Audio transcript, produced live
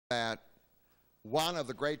that one of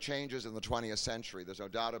the great changes in the 20th century, there's no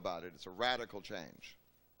doubt about it, it's a radical change,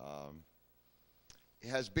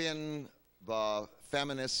 has been the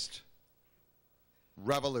feminist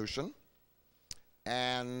revolution.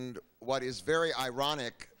 And what is very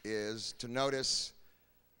ironic is to notice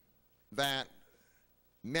that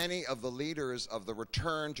many of the leaders of the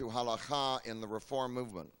return to halakha in the Reform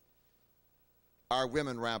movement are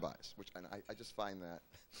women rabbis, which and I just find that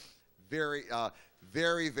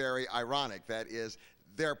very, very ironic. That is,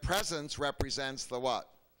 their presence represents the what?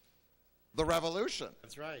 The revolution.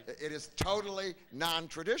 That's right. It is totally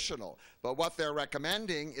non-traditional. But what they're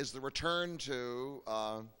recommending is the return to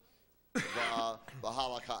the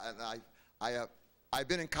halakha. And I've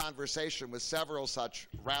been in conversation with several such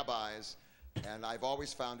rabbis, and I've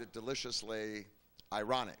always found it deliciously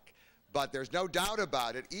ironic. But there's no doubt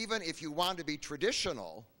about it, even if you want to be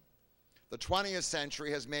traditional, the 20th century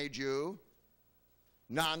has made you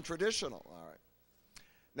non-traditional. All right.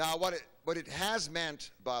 Now, what it has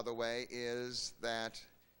meant, by the way, is that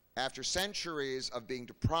after centuries of being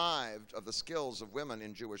deprived of the skills of women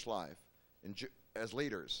in Jewish life, as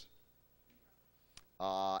leaders,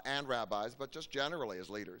 and rabbis, but just generally as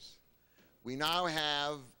leaders, we now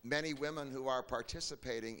have many women who are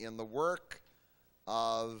participating in the work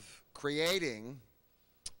of creating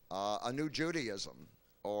a new Judaism,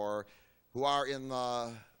 or who are in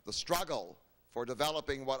the struggle for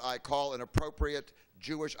developing what I call an appropriate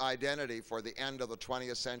Jewish identity for the end of the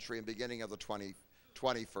 20th century and beginning of the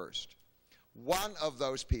 21st. One of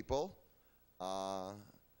those people,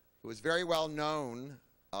 who is very well known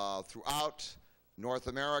throughout North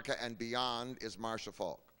America and beyond, is Marcia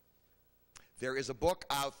Falk. There is a book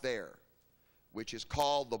out there which is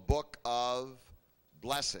called the Book of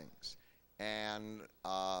Blessings. And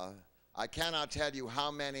I cannot tell you how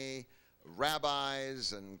many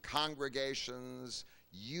rabbis and congregations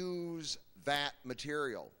use that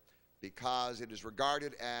material because it is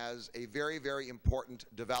regarded as a very, very important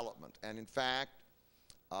development. And in fact,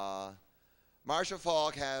 Marcia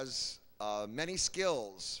Falk has many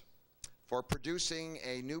skills for producing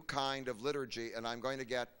a new kind of liturgy, and I'm going to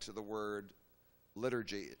get to the word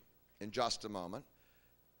liturgy in just a moment.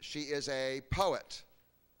 She is a poet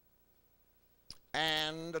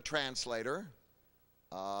and a translator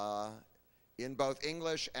in both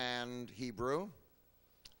English and Hebrew.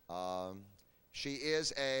 She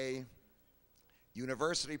is a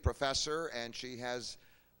university professor, and she has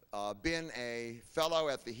been a fellow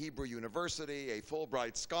at the Hebrew University, a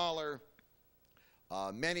Fulbright scholar,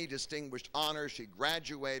 many distinguished honors. She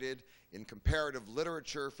graduated in comparative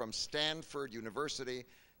literature from Stanford University,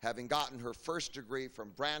 having gotten her first degree from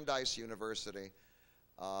Brandeis University.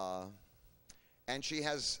 And she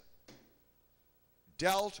has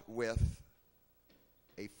dealt with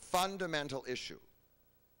a fundamental issue.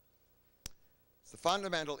 It's a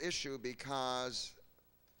fundamental issue because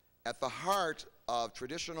at the heart of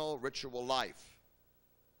traditional ritual life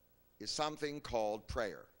is something called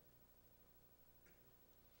prayer.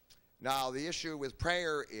 Now, the issue with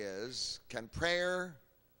prayer is, can prayer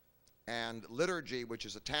and liturgy, which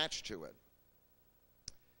is attached to it,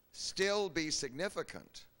 still be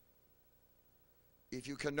significant if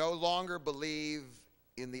you can no longer believe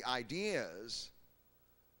in the ideas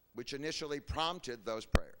which initially prompted those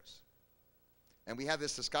prayers? And we had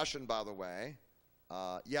this discussion, by the way,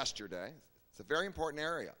 yesterday. It's a very important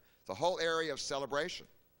area. It's a whole area of celebration.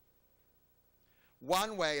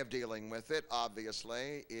 One way of dealing with it,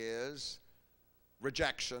 obviously, is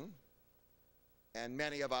rejection. And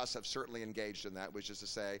many of us have certainly engaged in that, which is to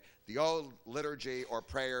say, the old liturgy or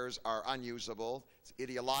prayers are unusable. It's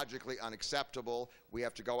ideologically unacceptable. We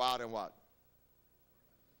have to go out and what?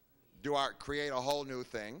 Create a whole new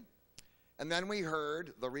thing. And then we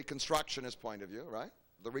heard the Reconstructionist point of view, right?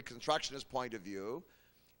 The Reconstructionist point of view.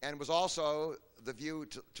 And it was also the view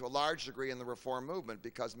to a large degree in the Reform movement,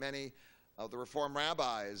 because many of the Reform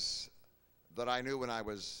rabbis that I knew when I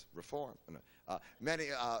was Reformed,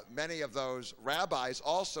 many of those rabbis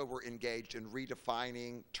also were engaged in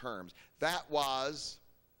redefining terms. That was,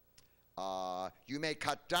 you may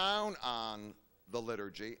cut down on the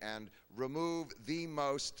liturgy and remove the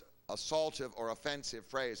most assaultive or offensive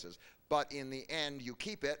phrases, but in the end you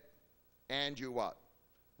keep it and you what?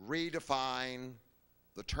 Redefine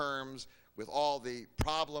the terms with all the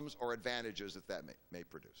problems or advantages that may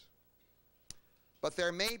produce. But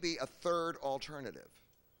there may be a third alternative.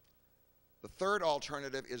 The third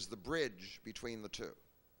alternative is the bridge between the two.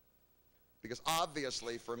 Because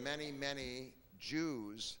obviously for many, many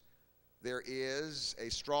Jews, there is a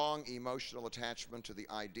strong emotional attachment to the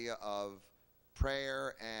idea of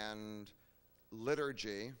prayer and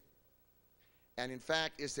liturgy. And in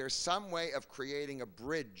fact, is there some way of creating a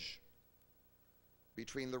bridge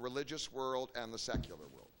between the religious world and the secular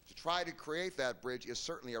world? To try to create that bridge is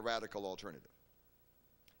certainly a radical alternative.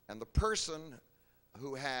 And the person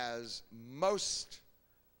who has most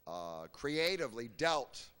creatively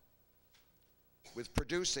dealt with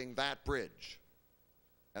producing that bridge,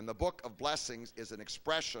 and the Book of Blessings is an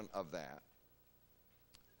expression of that,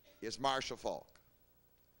 is Marcia Falk.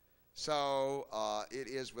 So it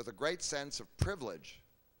is with a great sense of privilege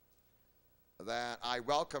that I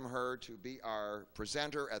welcome her to be our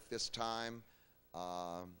presenter at this time.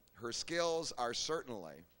 Her skills are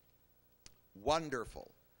certainly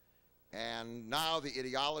wonderful, and now the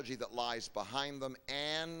ideology that lies behind them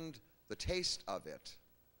and the taste of it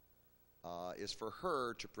is for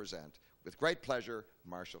her to present. With great pleasure,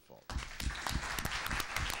 Marcia Falk.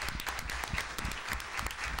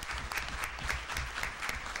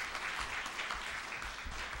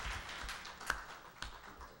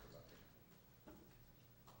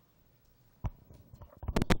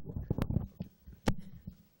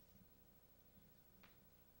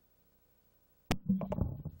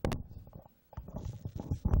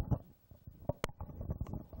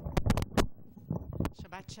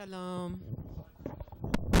 Shabbat Shalom.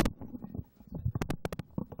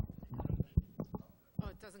 Oh,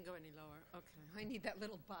 it doesn't go any lower. Okay. I need that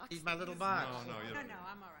little box. Need my little box. No,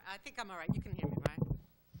 I'm all right. I think I'm all right. You can hear me, right?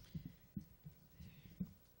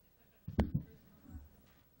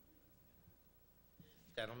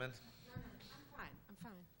 Gentlemen. I'm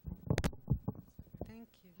fine. Thank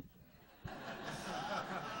you. I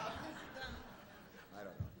don't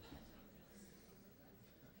know.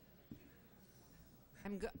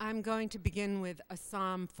 I'm going to begin with a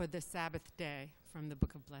psalm for the Sabbath day from the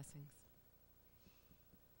Book of Blessings.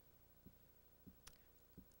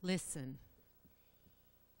 Listen.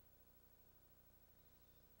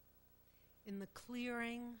 In the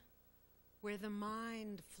clearing where the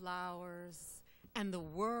mind flowers and the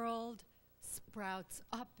world sprouts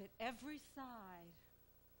up at every side,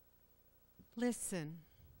 listen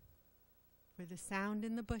for the sound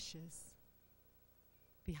in the bushes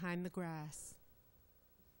behind the grass.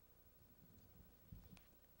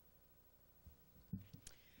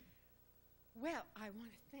 Well, I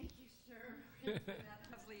want to thank you, sir, for that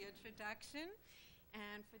lovely introduction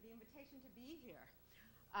and for the invitation to be here.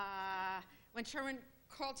 When Sherwin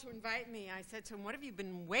called to invite me, I said to him, "What have you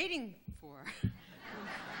been waiting for?"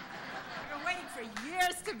 I've been waiting for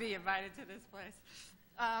years to be invited to this place.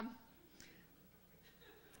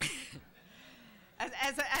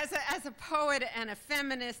 As a poet and a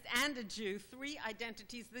feminist and a Jew, three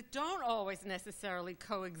identities that don't always necessarily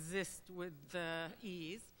coexist with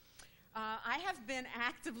ease, I have been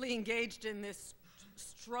actively engaged in this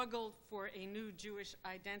struggle for a new Jewish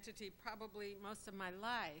identity probably most of my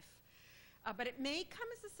life. But it may come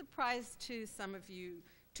as a surprise to some of you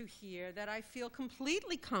to hear that I feel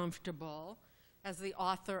completely comfortable as the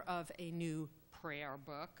author of a new prayer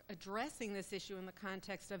book addressing this issue in the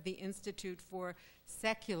context of the Institute for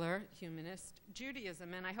Secular Humanist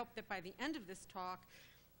Judaism. And I hope that by the end of this talk,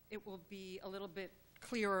 it will be a little bit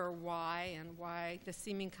clearer why and why the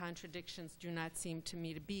seeming contradictions do not seem to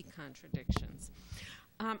me to be contradictions.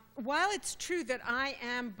 While it's true that I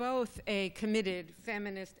am both a committed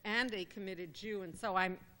feminist and a committed Jew, and so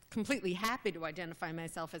I'm completely happy to identify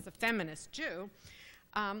myself as a feminist Jew,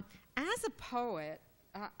 as a poet,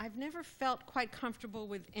 I've never felt quite comfortable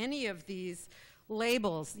with any of these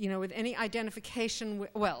labels, with any identification.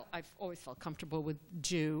 Well, I've always felt comfortable with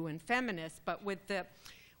Jew and feminist, but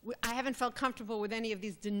I haven't felt comfortable with any of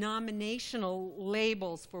these denominational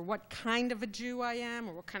labels for what kind of a Jew I am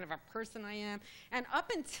or what kind of a person I am. And up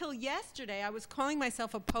until yesterday, I was calling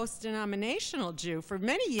myself a post-denominational Jew for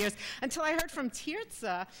many years until I heard from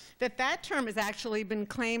Tirza that term has actually been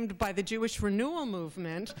claimed by the Jewish Renewal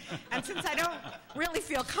Movement. And since I don't really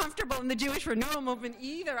feel comfortable in the Jewish Renewal Movement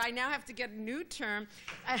either, I now have to get a new term.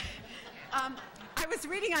 I was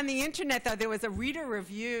reading on the internet, though, there was a reader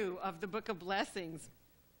review of the Book of Blessings,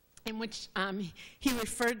 in which he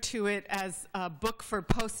referred to it as a book for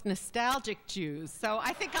post-nostalgic Jews. So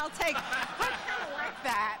I think I kind of like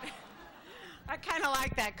that. I kind of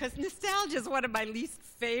like that, because nostalgia is one of my least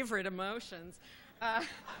favorite emotions.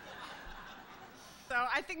 So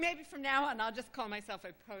I think maybe from now on, I'll just call myself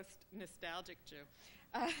a post-nostalgic Jew.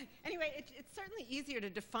 Anyway, it's certainly easier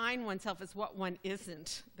to define oneself as what one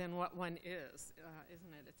isn't than what one is,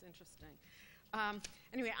 isn't it? It's interesting.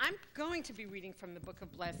 Anyway, I'm going to be reading from the Book of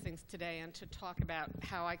Blessings today and to talk about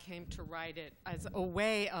how I came to write it as a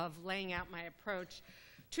way of laying out my approach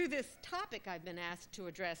to this topic I've been asked to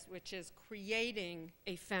address, which is creating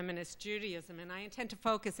a feminist Judaism. And I intend to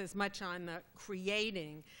focus as much on the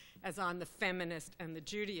creating as on the feminist and the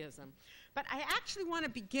Judaism. But I actually want to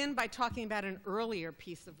begin by talking about an earlier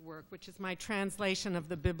piece of work, which is my translation of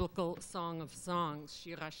the biblical Song of Songs,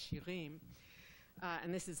 Shir HaShirim.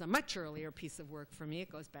 And this is a much earlier piece of work for me.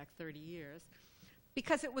 It goes back 30 years.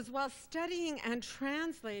 Because it was while studying and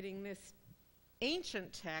translating this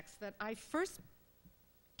ancient text that I first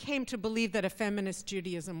came to believe that a feminist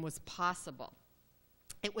Judaism was possible.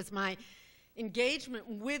 It was my engagement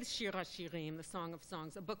with Shir HaShirim, the Song of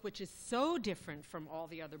Songs, a book which is so different from all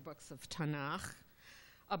the other books of Tanakh,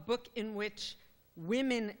 a book in which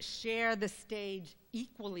women share the stage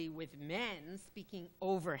equally with men, speaking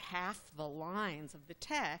over half the lines of the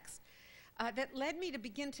text, that led me to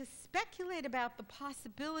begin to speculate about the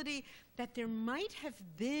possibility that there might have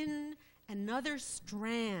been another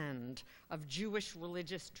strand of Jewish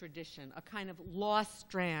religious tradition, a kind of lost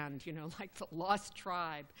strand, you know, like the lost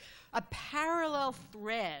tribe, a parallel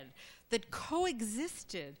thread that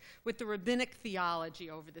coexisted with the rabbinic theology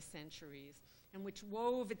over the centuries and which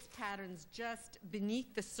wove its patterns just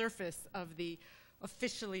beneath the surface of the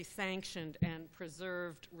officially sanctioned and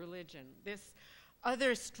preserved religion. This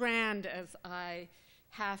other strand, as I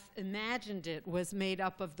half imagined it, was made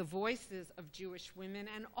up of the voices of Jewish women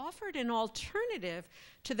and offered an alternative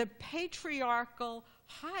to the patriarchal,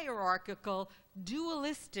 hierarchical,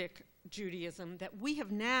 dualistic Judaism that we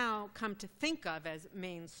have now come to think of as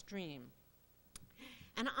mainstream.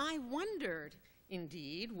 And I wondered,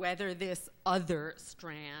 indeed, whether this other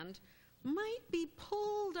strand might be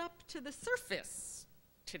pulled up to the surface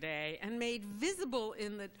today and made visible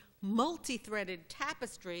in the multi-threaded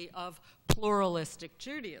tapestry of pluralistic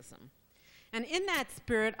Judaism. And in that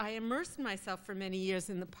spirit, I immersed myself for many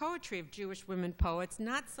years in the poetry of Jewish women poets,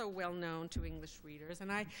 not so well known to English readers,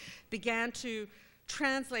 and I began to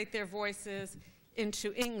translate their voices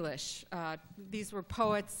into English. These were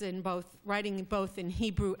poets writing both in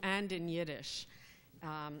Hebrew and in Yiddish.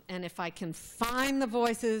 And if I can find the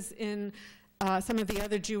voices in some of the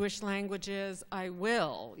other Jewish languages, I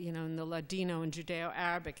will. You know, in the Ladino and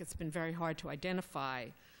Judeo-Arabic, it's been very hard to identify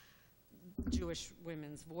Jewish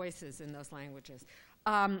women's voices in those languages.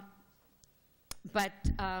 But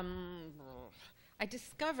I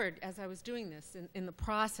discovered, as I was doing this, in the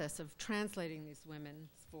process of translating these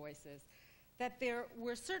women's voices, that there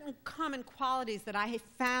were certain common qualities that I had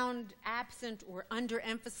found absent or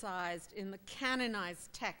underemphasized in the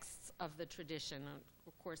canonized texts of the tradition.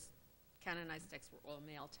 Of course, canonized texts were all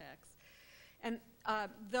male texts. And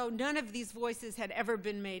though none of these voices had ever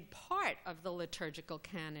been made part of the liturgical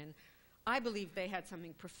canon, I believe they had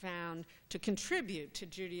something profound to contribute to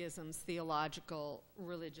Judaism's theological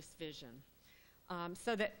religious vision.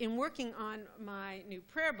 So that in working on my new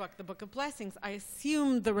prayer book, the Book of Blessings, I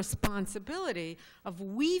assumed the responsibility of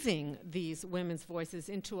weaving these women's voices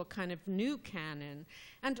into a kind of new canon,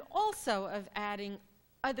 and also of adding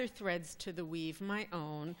other threads to the weave, my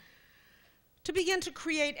own, to begin to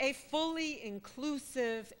create a fully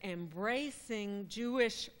inclusive, embracing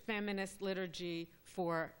Jewish feminist liturgy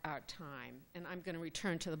for our time. And I'm going to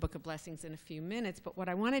return to the Book of Blessings in a few minutes, but what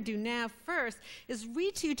I want to do now first is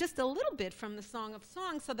read to you just a little bit from the Song of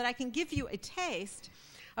Songs so that I can give you a taste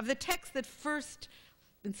of the text that first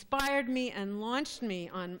inspired me and launched me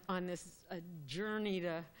on this journey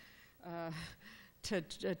to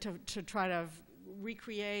try to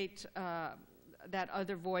recreate that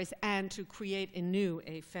other voice and to create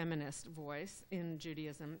a feminist voice in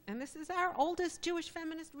Judaism. And this is our oldest Jewish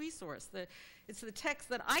feminist resource. It's the text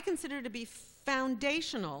that I consider to be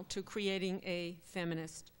foundational to creating a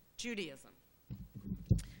feminist Judaism.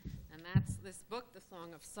 And that's this book, The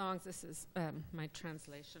Song of Songs. This is my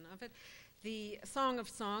translation of it. The Song of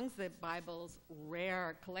Songs, the Bible's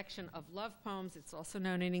rare collection of love poems. It's also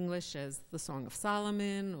known in English as the Song of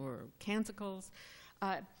Solomon or Canticles.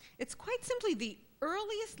 It's quite simply the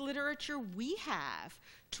earliest literature we have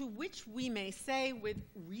to which we may say with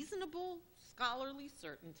reasonable scholarly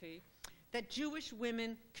certainty that Jewish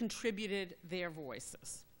women contributed their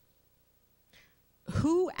voices.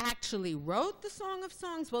 Who actually wrote the Song of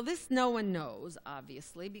Songs? Well, this no one knows,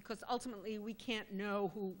 obviously, because ultimately we can't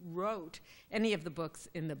know who wrote any of the books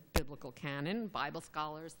in the biblical canon. Bible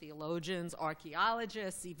scholars, theologians,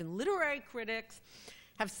 archaeologists, even literary critics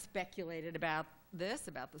have speculated about the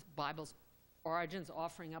Bible's origins,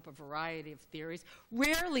 offering up a variety of theories.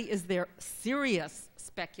 Rarely is there serious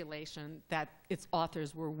speculation that its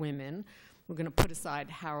authors were women. We're going to put aside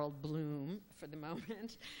Harold Bloom for the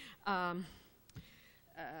moment.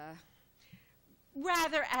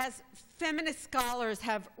 Rather, as feminist scholars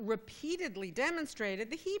have repeatedly demonstrated,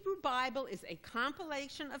 the Hebrew Bible is a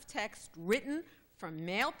compilation of texts written from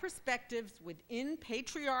male perspectives within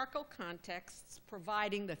patriarchal contexts,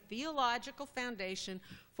 providing the theological foundation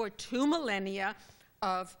for 2 millennia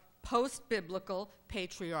of post-biblical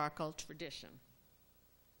patriarchal tradition.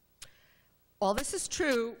 All this is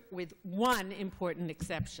true with one important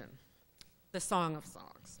exception, the Song of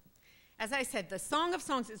Songs. As I said, the Song of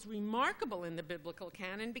Songs is remarkable in the biblical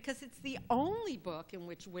canon because it's the only book in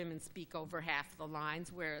which women speak over half the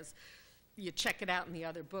lines, whereas you check it out in the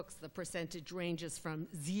other books, the percentage ranges from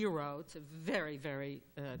 0 to very, very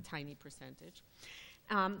tiny percentage.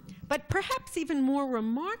 But perhaps even more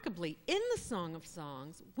remarkably, in the Song of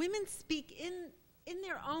Songs, women speak in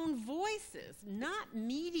their own voices, not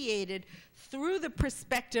mediated through the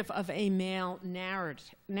perspective of a male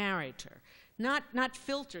narrator. Not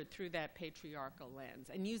filtered through that patriarchal lens,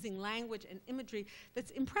 and using language and imagery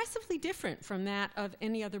that's impressively different from that of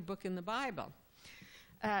any other book in the Bible.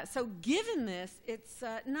 So given this, it's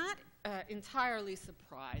not entirely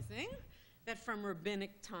surprising that from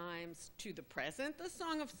rabbinic times to the present, the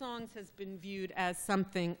Song of Songs has been viewed as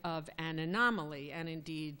something of an anomaly, and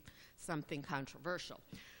indeed something controversial.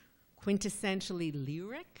 Quintessentially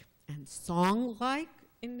lyric and song-like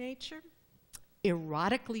in nature,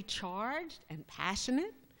 erotically charged and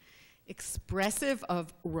passionate, expressive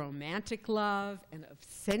of romantic love and of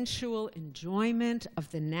sensual enjoyment of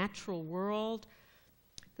the natural world,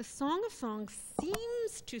 the Song of Songs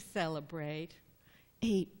seems to celebrate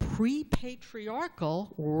a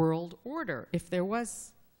pre-patriarchal world order, if there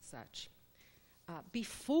was such,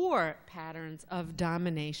 before patterns of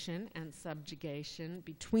domination and subjugation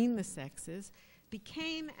between the sexes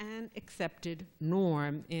became an accepted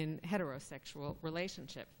norm in heterosexual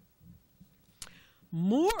relationship.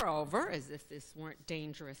 Moreover, as if this weren't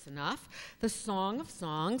dangerous enough, the Song of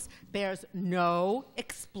Songs bears no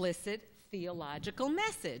explicit theological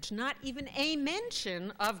message, not even a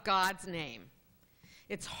mention of God's name.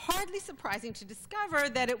 It's hardly surprising to discover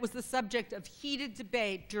that it was the subject of heated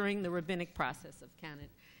debate during the rabbinic process of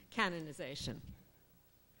canonization.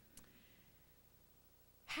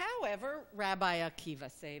 However, Rabbi Akiva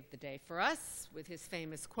saved the day for us with his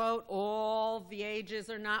famous quote, "All the ages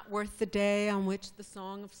are not worth the day on which the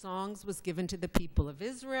Song of Songs was given to the people of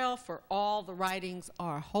Israel, for all the writings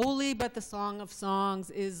are holy, but the Song of Songs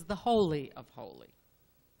is the holy of holy."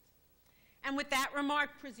 And with that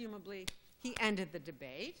remark, presumably, he ended the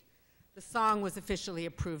debate. The song was officially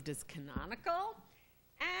approved as canonical,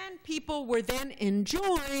 and people were then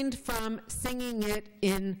enjoined from singing it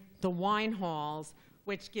in the wine halls,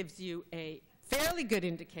 which gives you a fairly good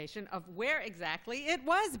indication of where exactly it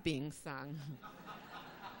was being sung.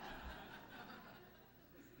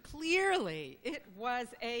 Clearly, it was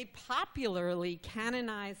a popularly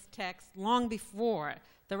canonized text long before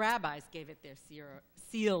the rabbis gave it their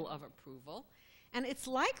seal of approval. And it's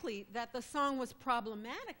likely that the song was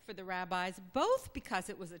problematic for the rabbis, both because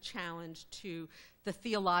it was a challenge to the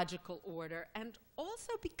theological order and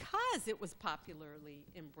also because it was popularly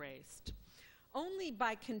embraced. Only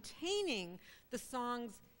by containing the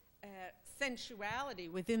song's sensuality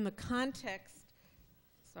within the context,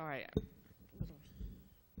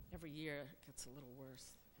 every year it gets a little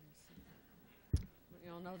worse.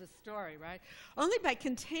 You all know the story, right? Only by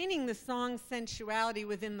containing the song's sensuality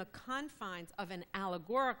within the confines of an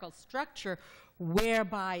allegorical structure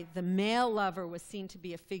whereby the male lover was seen to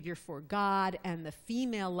be a figure for God and the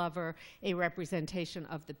female lover a representation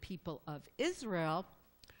of the people of Israel,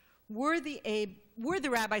 were the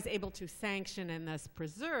rabbis able to sanction and thus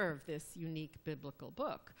preserve this unique biblical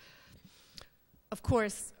book. Of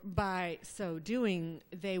course, by so doing,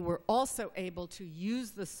 they were also able to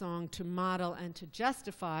use the song to model and to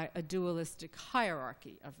justify a dualistic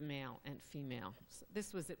hierarchy of male and female. So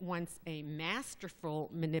this was at once a masterful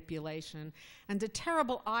manipulation and a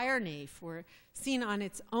terrible irony, for seen on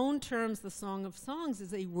its own terms, the Song of Songs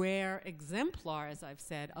is a rare exemplar, as I've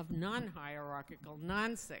said, of non-hierarchical,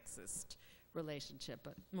 non-sexist relationship,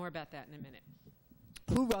 but more about that in a minute.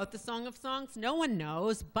 Who wrote the Song of Songs? No one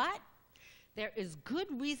knows, but there is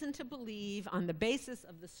good reason to believe, on the basis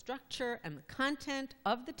of the structure and the content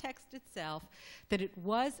of the text itself, that it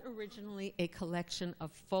was originally a collection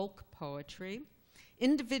of folk poetry,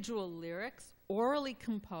 individual lyrics, orally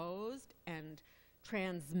composed and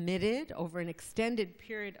transmitted over an extended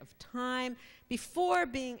period of time before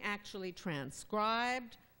being actually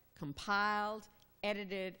transcribed, compiled,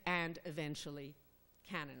 edited, and eventually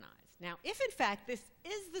canonized. Now, if in fact this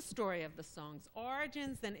is the story of the song's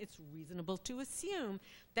origins, then it's reasonable to assume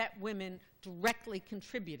that women directly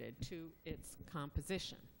contributed to its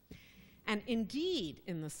composition. And indeed,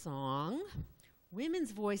 in the song,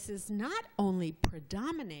 women's voices not only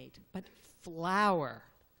predominate, but flower.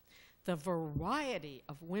 The variety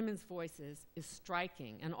of women's voices is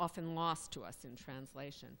striking and often lost to us in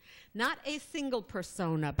translation. Not a single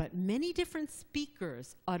persona, but many different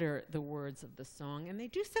speakers utter the words of the song, and they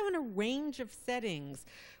do so in a range of settings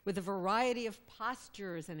with a variety of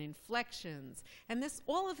postures and inflections. And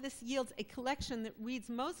all of this yields a collection that reads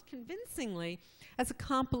most convincingly as a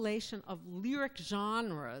compilation of lyric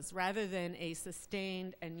genres rather than a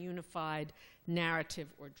sustained and unified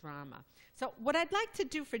narrative or drama. So what I'd like to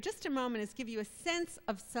do for just a moment is give you a sense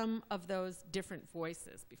of some of those different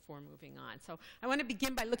voices before moving on. So I want to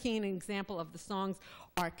begin by looking at an example of the song's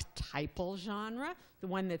archetypal genre, the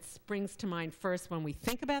one that springs to mind first when we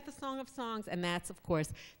think about the Song of Songs, and that's, of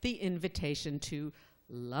course, the invitation to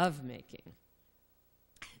lovemaking.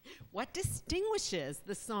 What distinguishes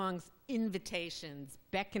the song's invitations,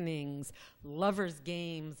 beckonings, lovers'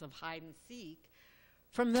 games of hide and seek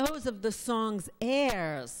from those of the song's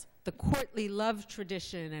airs, the courtly love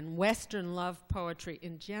tradition and Western love poetry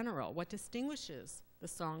in general? What distinguishes the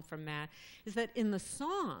song from that is that in the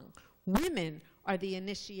song, women are the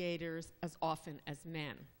initiators as often as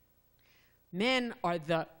men. Men are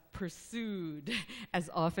the pursued as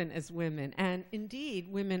often as women. And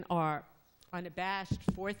indeed, women are unabashed,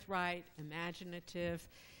 forthright, imaginative.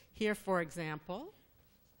 Here, for example,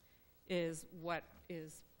 is what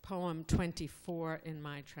is poem 24 in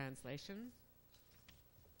my translation.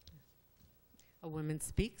 A woman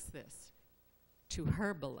speaks this to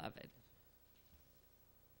her beloved.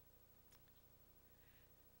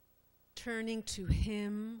 Turning to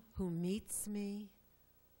him who meets me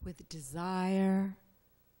with desire.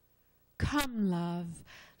 Come, love,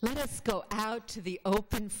 let us go out to the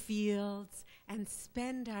open fields and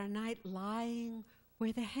spend our night lying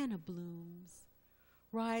where the henna blooms,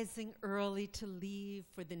 rising early to leave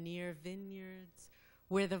for the near vineyards,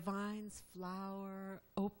 where the vines flower,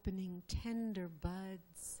 opening tender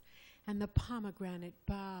buds, and the pomegranate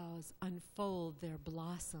boughs unfold their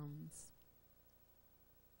blossoms.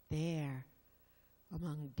 There,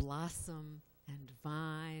 among blossom and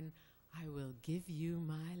vine, I will give you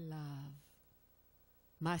my love.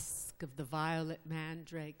 Musk of the violet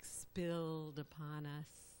mandrake spilled upon us.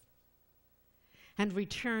 And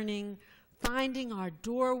returning, finding our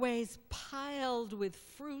doorways piled with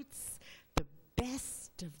fruits, the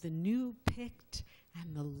best of the new picked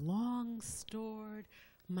and the long stored,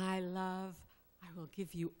 my love, I will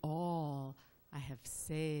give you all I have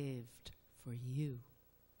saved for you.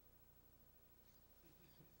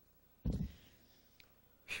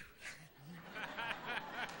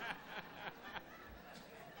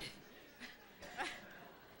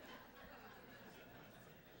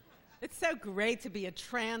 It's so great to be a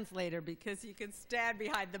translator because you can stand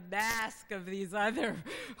behind the mask of these other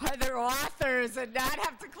authors and not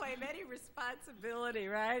have to claim any responsibility,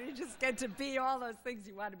 right? You just get to be all those things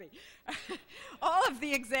you want to be. All of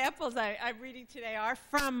the examples I'm reading today are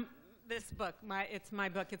from this book. It's my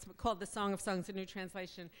book. It's called The Song of Songs, a New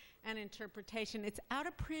Translation and Interpretation. It's out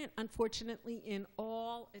of print, unfortunately, in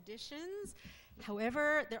all editions.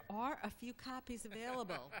 However, there are a few copies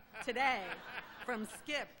available today from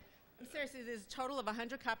Skip. Seriously, there's a total of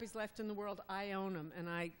 100 copies left in the world. I own them, and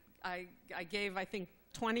I gave, I think,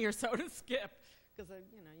 20 or so to Skip, because,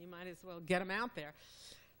 you might as well get them out there.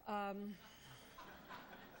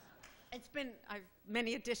 It's been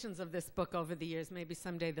many editions of this book over the years. Maybe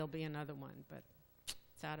someday there'll be another one, but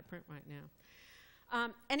it's out of print right now.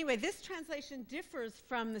 Anyway, this translation differs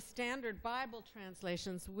from the standard Bible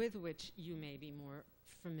translations with which you may be more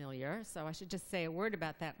familiar, so I should just say a word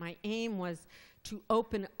about that. My aim was to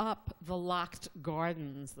open up the locked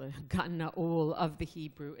gardens, the Gan Na'ul of the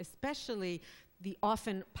Hebrew, especially the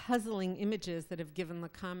often puzzling images that have given the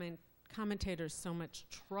commentators so much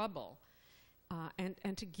trouble,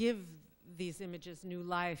 and to give these images new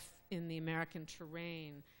life in the American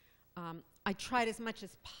terrain. I tried as much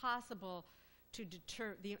as possible to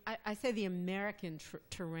deter I say the American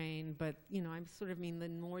terrain, but I sort of mean the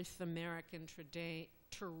North American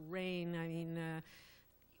terrain. I mean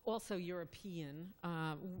also European,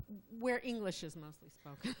 where English is mostly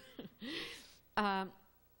spoken.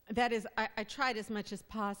 That is, I tried as much as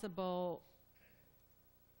possible.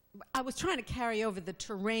 I was trying to carry over the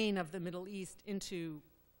terrain of the Middle East into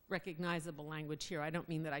recognizable language here. I don't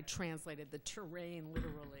mean that I translated the terrain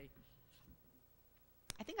literally.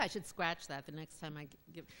 I think I should scratch that the next time I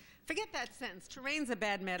give. Forget that sentence. Terrain's a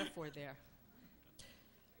bad metaphor there.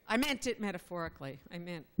 I meant it metaphorically. I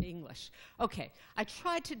meant English. Okay, I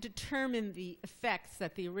tried to determine the effects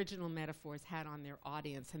that the original metaphors had on their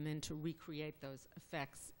audience and then to recreate those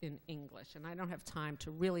effects in English. And I don't have time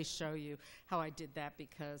to really show you how I did that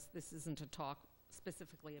because this isn't a talk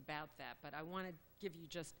specifically about that. But I want to give you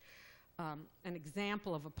just an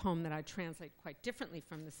example of a poem that I translate quite differently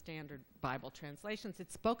from the standard Bible translations.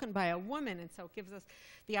 It's spoken by a woman, and so it gives us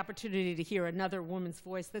the opportunity to hear another woman's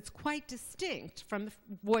voice that's quite distinct from the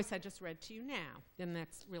voice I just read to you now, and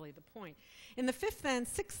that's really the point. In the 5th and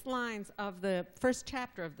 6th lines of the first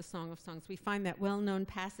chapter of the Song of Songs, we find that well-known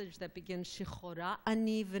passage that begins, Shechora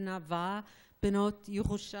ani v'nava benot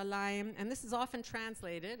Yerushalayim, and this is often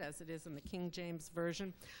translated, as it is in the King James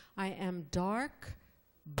Version, I am dark,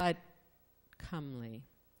 but comely,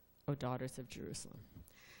 O daughters of Jerusalem.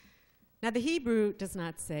 Now the Hebrew does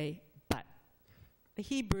not say but. The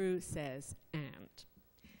Hebrew says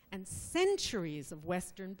and centuries of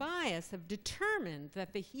Western bias have determined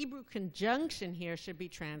that the Hebrew conjunction here should be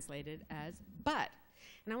translated as but.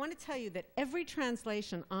 And I want to tell you that every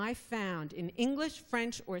translation I found in English,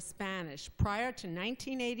 French, or Spanish prior to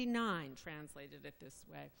 1989 translated it this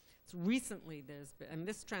way. It's recently there's been, and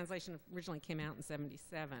this translation originally came out in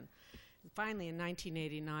 '77. And finally, in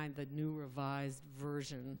 1989, the new revised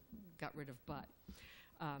version got rid of but.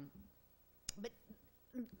 But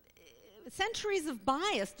centuries of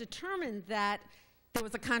bias determined that there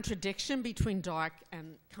was a contradiction between dark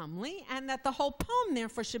and comely, and that the whole poem,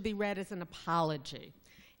 therefore, should be read as an apology.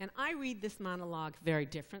 And I read this monologue very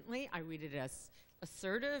differently. I read it as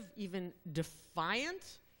assertive, even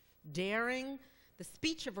defiant, daring, the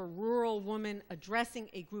speech of a rural woman addressing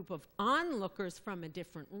a group of onlookers from a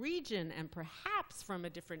different region and perhaps from a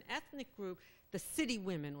different ethnic group, the city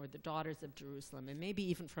women or the daughters of Jerusalem, and maybe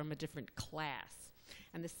even from a different class.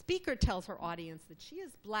 And the speaker tells her audience that she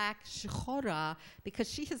is black, shechora, because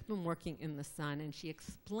she has been working in the sun, and she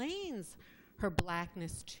explains her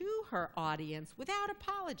blackness to her audience without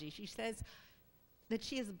apology. She says that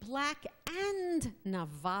she is black and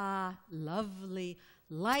nava, lovely,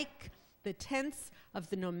 like the tents of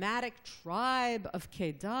the nomadic tribe of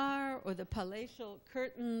Kedar or the palatial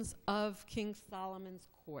curtains of King Solomon's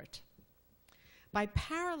court. By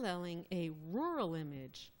paralleling a rural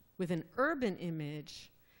image with an urban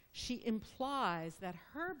image, she implies that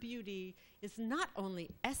her beauty is not only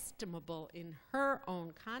estimable in her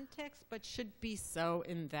own context, but should be so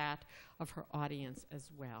in that of her audience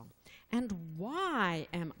as well. And why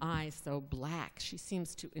am I so black? She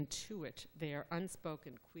seems to intuit their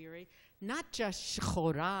unspoken query. Not just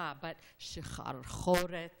shechora, but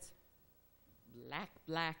shecharchoret,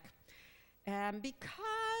 black.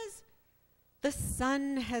 Because the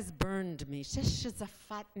sun has burned me.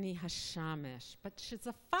 Sheshazafatni hashamesh. But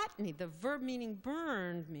shazafatni, the verb meaning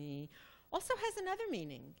burned me, also has another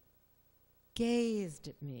meaning. Gazed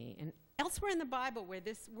at me. And elsewhere in the Bible where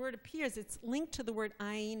this word appears, it's linked to the word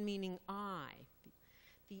ayin, meaning eye.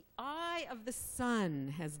 The eye of the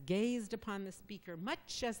sun has gazed upon the speaker,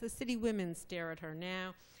 much as the city women stare at her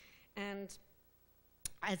now. And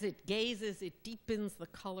as it gazes, it deepens the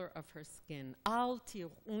color of her skin. Al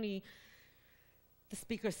tiruni. The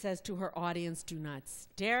speaker says to her audience, do not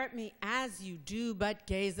stare at me as you do, but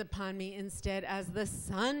gaze upon me instead as the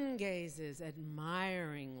sun gazes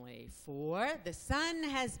admiringly. For the sun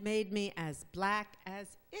has made me as black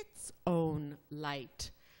as its own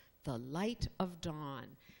light, the light of dawn.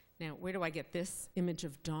 Now, where do I get this image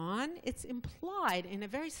of dawn? It's implied in a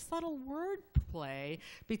very subtle word play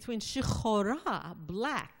between shechora,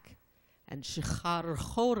 black, and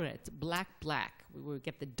shecharchoret, black. We will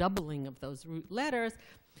get the doubling of those root letters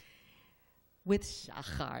with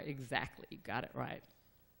shachar, exactly, you got it right,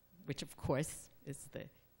 which of course is the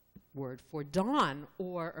word for dawn,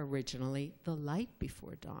 or originally the light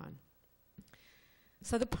before dawn.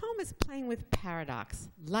 So the poem is playing with paradox,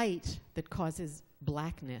 light that causes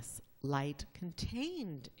blackness, light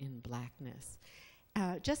contained in blackness.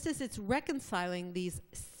 Just as it's reconciling these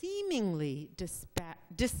seemingly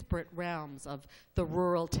disparate realms of the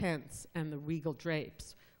rural tents and the regal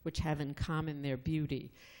drapes, which have in common their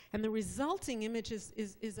beauty. And the resulting image is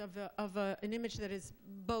an image that is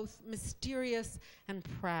both mysterious and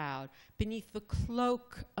proud. Beneath the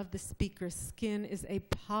cloak of the speaker's skin is a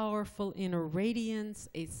powerful inner radiance,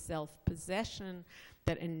 a self-possession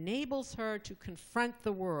that enables her to confront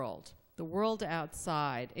the world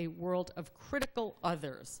outside, a world of critical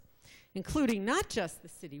others, including not just the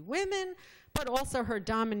city women, but also her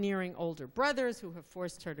domineering older brothers who have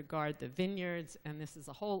forced her to guard the vineyards. And this is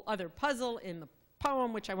a whole other puzzle in the poem,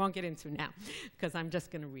 which I won't get into now, because I'm just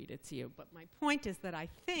going to read it to you. But my point is that I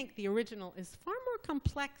think the original is far more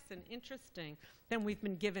complex and interesting than we've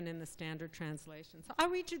been given in the standard translation. So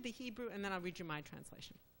I'll read you the Hebrew, and then I'll read you my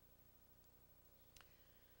translation.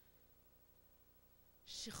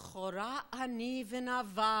 שחורה אני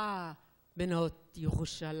ונאווה בנות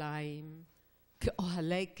ירושלים,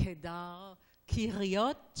 כאוהלי קדר,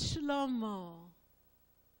 קריות שלמה.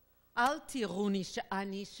 אל תראוני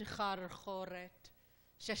שאני שחרחורת,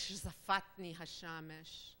 ששזפתני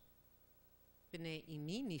השמש. בני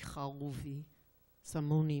אמי ניחרו בי,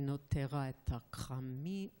 שמוני נותרה את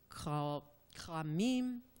הכרמים,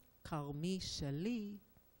 כרמי שלי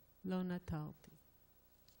לא נטרתי.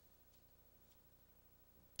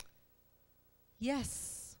 Yes,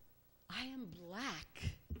 I am black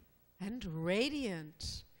and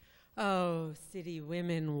radiant. Oh, city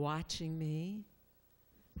women watching me,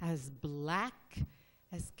 as black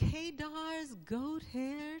as Kedar's goat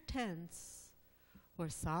hair tents or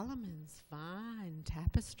Solomon's fine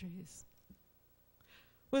tapestries.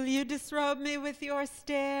 Will you disrobe me with your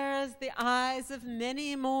stares? The eyes of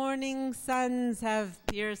many morning suns have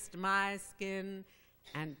pierced my skin,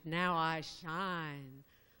 and now I shine,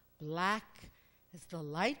 black as the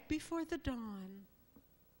light before the dawn.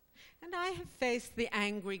 And I have faced the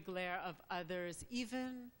angry glare of others,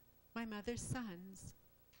 even my mother's sons,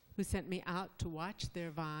 who sent me out to watch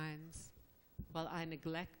their vines while I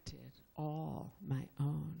neglected all my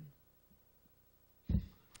own.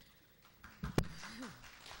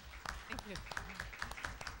 Thank you.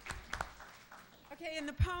 Okay, in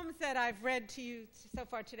the poems that I've read to you so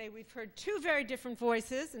far today, we've heard two very different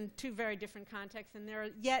voices in two very different contexts, and there are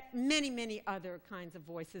yet many, many other kinds of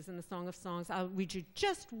voices in the Song of Songs. I'll read you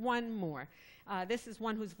just one more. This is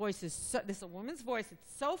one whose voice is this is a woman's voice.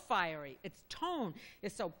 It's so fiery. Its tone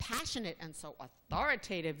is so passionate and so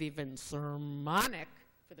authoritative, even sermonic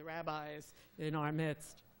for the rabbis in our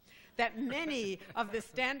midst, that many of the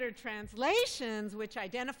standard translations, which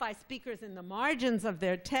identify speakers in the margins of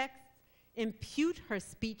their texts, impute her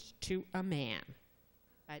speech to a man.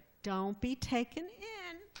 But don't be taken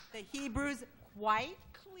in. The Hebrew's quite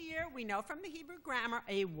clear. We know from the Hebrew grammar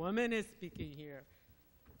a woman is speaking here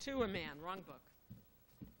to a man. Wrong book.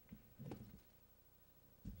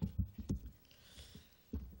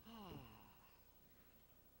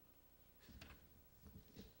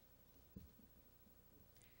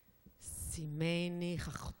 שימני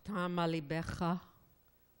חכתם על ליבך,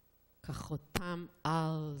 כחותם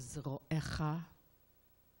על זרועך,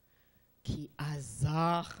 כי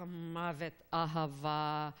עזך מוות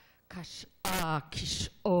אהבה, כשעה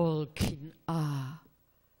כשאול קנאה,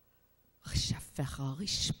 כשפך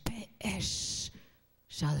רשפי אש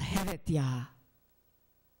שלהבת יה.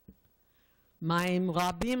 מים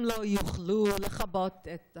רבים לא יוכלו לכבות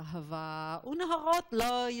את אהבה, ונהרות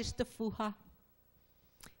לא ישטפוה.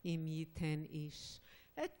 אם ייתן איש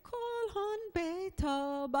את כל הון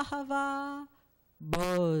ביתו באהבה,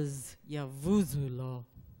 בוז יבוזו לו.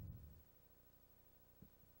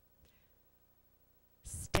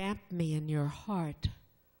 Stamp me in your heart,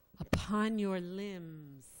 upon your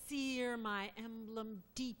limbs, sear my emblem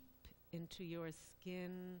deep into your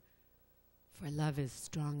skin, for love is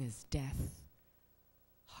strong as death,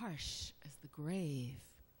 harsh as the grave.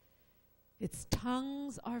 Its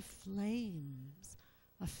tongues are flames,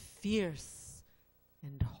 a fierce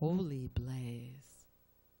and holy blaze.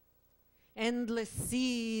 Endless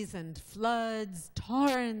seas and floods,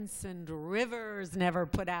 torrents and rivers never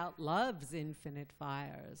put out love's infinite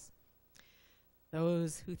fires.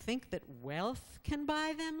 Those who think that wealth can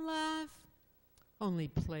buy them love only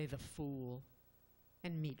play the fool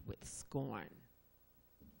and meet with scorn.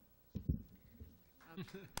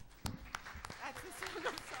 That's the Song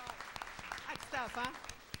of Songs. That's tough, huh?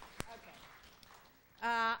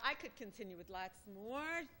 I could continue with lots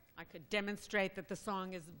more. I could demonstrate that the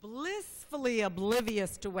song is blissfully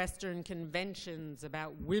oblivious to Western conventions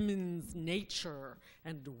about women's nature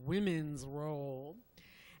and women's role,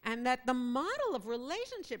 and that the model of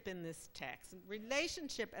relationship in this text,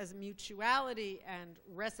 relationship as mutuality and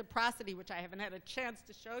reciprocity, which I haven't had a chance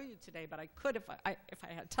to show you today, but I could if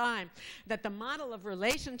I had time, that the model of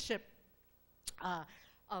relationship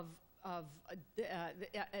of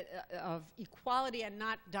equality and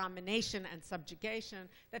not domination and subjugation,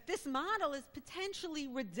 that this model is potentially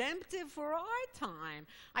redemptive for our time.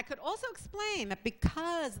 I could also explain that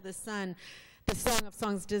because the Song of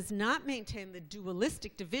Songs does not maintain the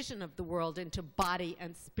dualistic division of the world into body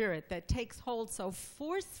and spirit that takes hold so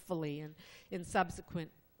forcefully in subsequent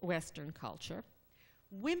Western culture,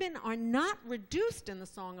 women are not reduced in the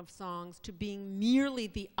Song of Songs to being merely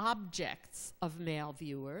the objects of male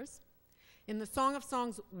viewers. In the Song of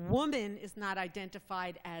Songs, woman is not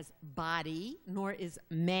identified as body, nor is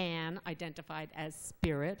man identified as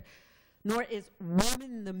spirit, nor is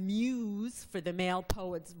woman the muse for the male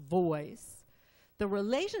poet's voice. The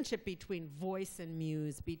relationship between voice and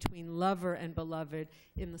muse, between lover and beloved,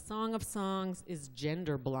 in the Song of Songs is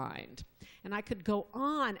gender blind. And I could go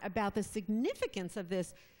on about the significance of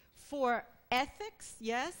this for ethics,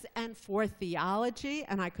 yes, and for theology,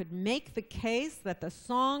 and I could make the case that the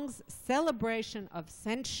song's celebration of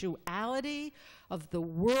sensuality, of the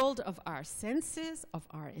world of our senses, of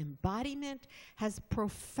our embodiment, has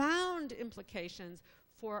profound implications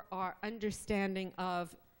for our understanding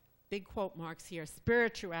of, big quote marks here,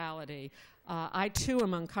 spirituality. I too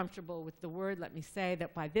am uncomfortable with the word. Let me say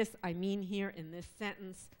that by this I mean here in this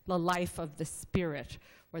sentence, the life of the spirit,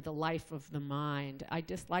 or the life of the mind. I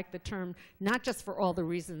dislike the term, not just for all the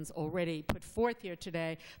reasons already put forth here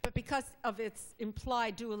today, but because of its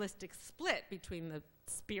implied dualistic split between the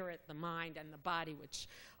spirit, the mind, and the body, which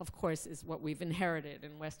of course is what we've inherited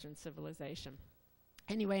in Western civilization.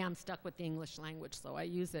 Anyway, I'm stuck with the English language, so I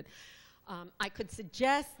use it. I could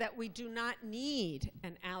suggest that we do not need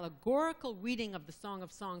an allegorical reading of the Song of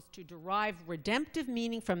Songs to derive redemptive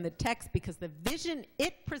meaning from the text, because the vision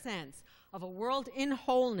it presents of a world in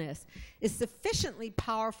wholeness is sufficiently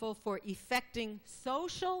powerful for effecting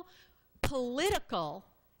social, political,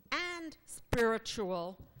 and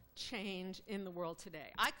spiritual change in the world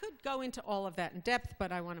today. I could go into all of that in depth,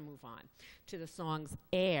 but I want to move on to the song's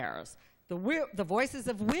airs. The voices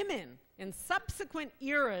of women in subsequent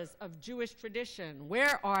eras of Jewish tradition.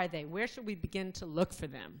 Where are they? Where should we begin to look for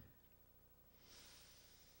them?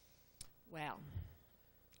 Well,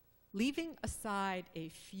 leaving aside a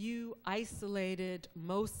few isolated,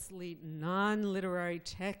 mostly non-literary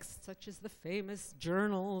texts, such as the famous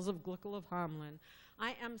journals of Gluckel of Hamelin,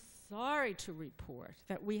 I am sorry to report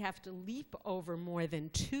that we have to leap over more than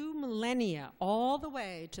 2 millennia all the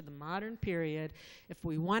way to the modern period if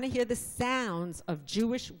we want to hear the sounds of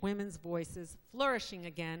Jewish women's voices flourishing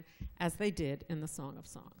again as they did in the Song of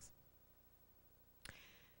Songs.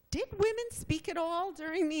 Did women speak at all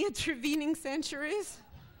during the intervening centuries?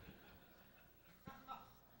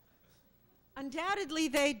 Undoubtedly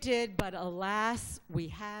they did, but alas, we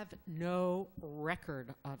have no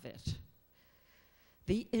record of it.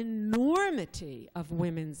 The enormity of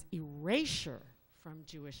women's erasure from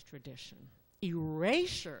Jewish tradition,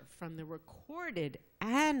 erasure from the recorded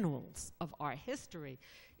annals of our history,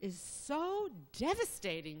 is so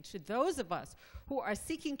devastating to those of us who are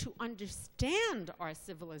seeking to understand our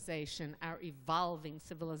civilization, our evolving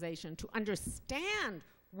civilization, to understand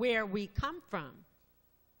where we come from,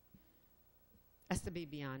 as to be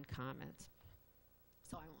beyond comment.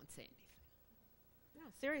 So I won't say anything. No,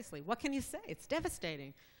 seriously, what can you say? It's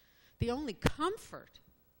devastating. The only comfort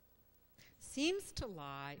seems to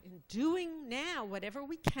lie in doing now whatever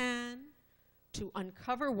we can to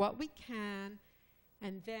uncover what we can,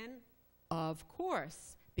 and then, of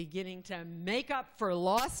course, beginning to make up for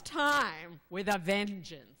lost time with a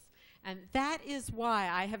vengeance. And that is why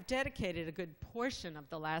I have dedicated a good portion of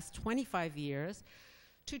the last 25 years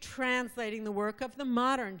to translating the work of the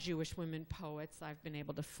modern Jewish women poets I've been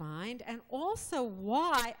able to find, and also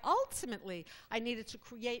why, ultimately, I needed to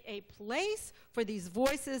create a place for these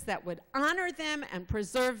voices that would honor them and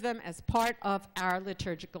preserve them as part of our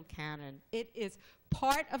liturgical canon. It is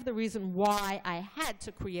part of the reason why I had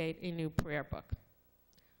to create a new prayer book,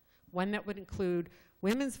 one that would include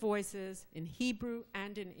women's voices in Hebrew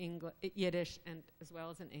and in Yiddish, and as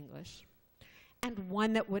well as in English, and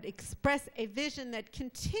one that would express a vision that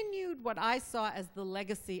continued what I saw as the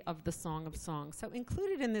legacy of the Song of Songs. So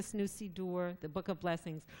included in this new Siddur, the Book of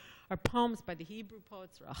Blessings, are poems by the Hebrew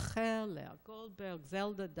poets Rachel, Leah Goldberg,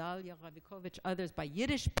 Zelda, Dalia, Ravikovich, others by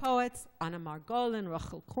Yiddish poets, Anna Margolin,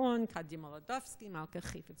 Rachel Korn, Kadim Olodowski, Malka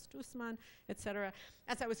Chifetz Tussman, etc.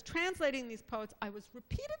 As I was translating these poets, I was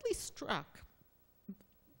repeatedly struck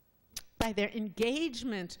by their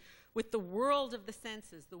engagement with the world of the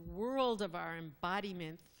senses, the world of our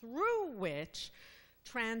embodiment, through which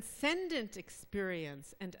transcendent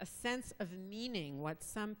experience and a sense of meaning, what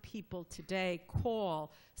some people today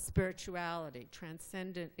call spirituality,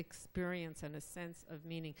 transcendent experience and a sense of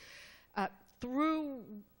meaning, through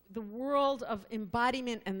the world of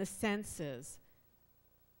embodiment and the senses,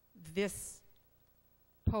 this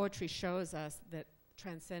poetry shows us that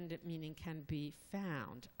transcendent meaning can be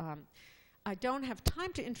found. I don't have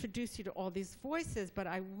time to introduce you to all these voices, but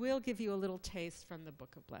I will give you a little taste from the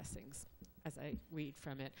Book of Blessings as I read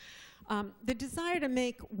from it. The desire to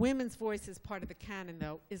make women's voices part of the canon,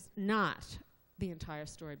 though, is not the entire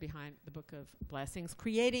story behind the Book of Blessings.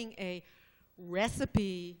 Creating a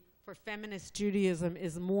recipe for feminist Judaism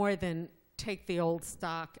is more than take the old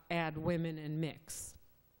stock, add women, and mix.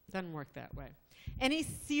 Doesn't work that way. Any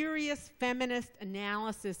serious feminist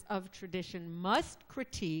analysis of tradition must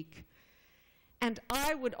critique, and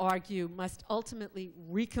I would argue must ultimately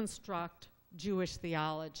reconstruct Jewish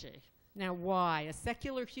theology. Now, why? A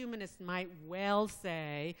secular humanist might well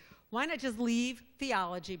say, why not just leave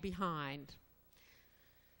theology behind?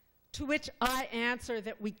 To which I answer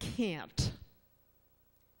that we can't.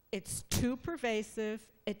 It's too pervasive.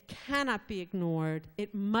 It cannot be ignored.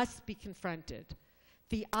 It must be confronted.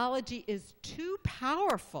 Theology is too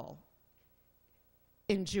powerful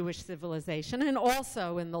in Jewish civilization and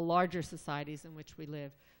also in the larger societies in which we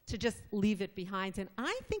live to just leave it behind. And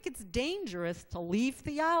I think it's dangerous to leave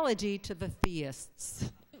theology to the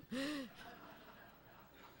theists.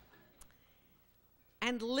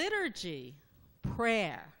 And liturgy,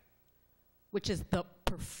 prayer, which is the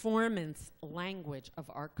performance language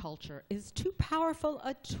of our culture, is too powerful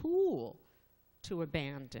a tool to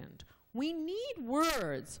abandon. We need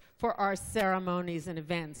words for our ceremonies and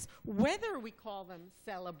events, whether we call them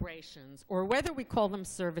celebrations or whether we call them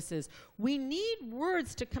services. We need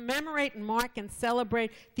words to commemorate and mark and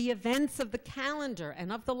celebrate the events of the calendar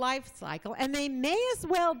and of the life cycle, and they may as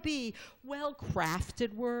well be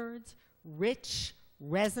well-crafted words, rich,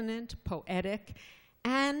 resonant, poetic,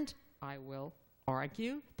 and, I will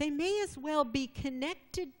argue, they may as well be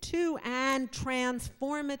connected to and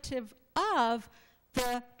transformative of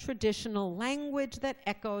the traditional language that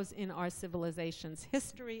echoes in our civilization's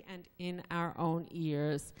history and in our own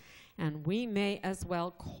ears. And we may as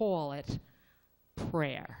well call it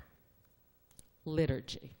prayer,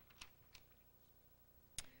 liturgy.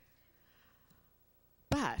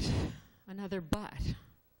 But, another but,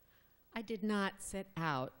 I did not set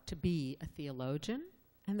out to be a theologian,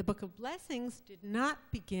 and the Book of Blessings did not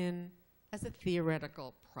begin as a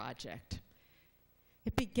theoretical project.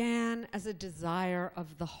 It began as a desire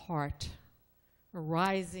of the heart,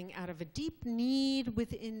 arising out of a deep need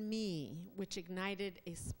within me, which ignited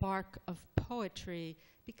a spark of poetry,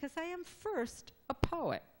 because I am first a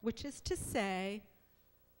poet, which is to say,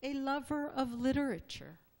 a lover of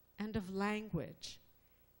literature and of language,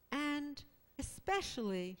 and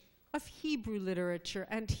especially of Hebrew literature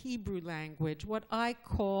and Hebrew language, what I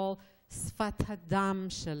call Sfat Hadam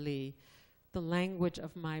Shali, the language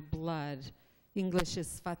of my blood. English is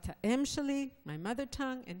Sfat Ha'em Shali, my mother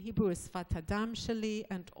tongue, and Hebrew is Sfat Hadam Shali,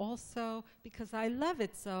 and also, because I love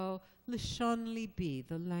it so, Lishon Libi,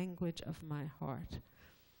 the language of my heart.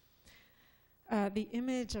 The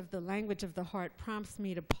image of the language of the heart prompts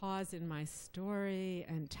me to pause in my story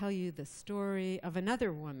and tell you the story of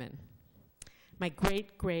another woman, my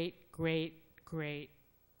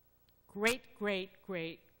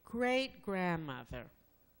great-great-great-great-great-great-great-grandmother,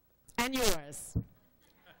 and yours,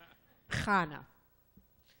 Chana.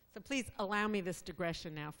 So please allow me this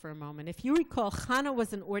digression now for a moment. If you recall, Chana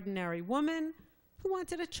was an ordinary woman who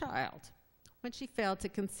wanted a child. When she failed to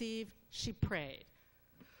conceive, she prayed.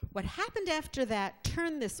 What happened after that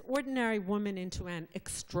turned this ordinary woman into an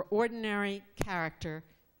extraordinary character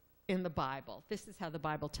in the Bible. This is how the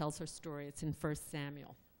Bible tells her story. It's in 1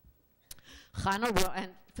 Samuel. Chana rose,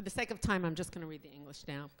 and for the sake of time, I'm just going to read the English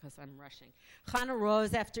now because I'm rushing. Chana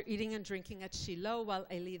rose after eating and drinking at Shiloh while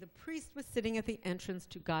Eli the priest was sitting at the entrance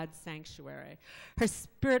to God's sanctuary. Her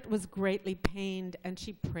spirit was greatly pained, and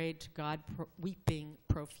she prayed to God, weeping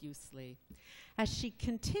profusely. As she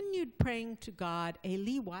continued praying to God,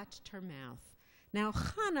 Eli watched her mouth. Now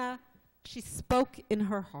Chana, she spoke in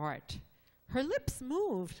her heart. Her lips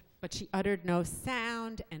moved, but she uttered no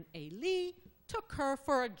sound, and Eli took her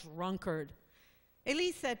for a drunkard.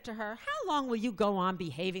 Eli said to her, "How long will you go on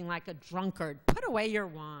behaving like a drunkard? Put away your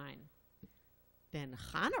wine." Then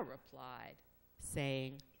Chana replied,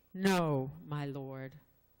 saying, "No, my lord.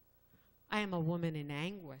 I am a woman in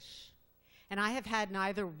anguish, and I have had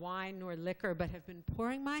neither wine nor liquor, but have been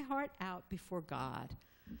pouring my heart out before God.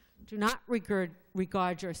 Do not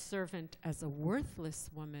regard your servant as a worthless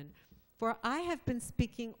woman, for I have been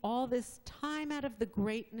speaking all this time out of the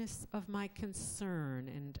greatness of my concern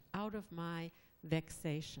and out of my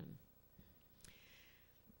vexation."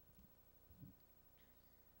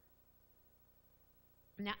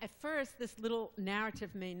 Now, at first, this little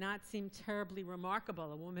narrative may not seem terribly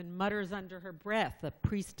remarkable. A woman mutters under her breath. The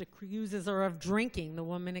priest accuses her of drinking. The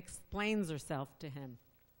woman explains herself to him.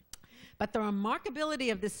 But the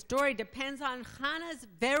remarkability of this story depends on Chana's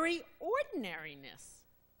very ordinariness.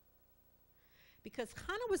 Because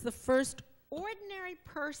Chana was the first ordinary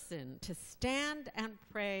person to stand and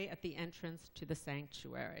pray at the entrance to the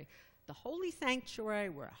sanctuary. the holy sanctuary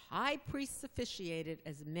where high priests officiated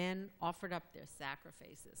as men offered up their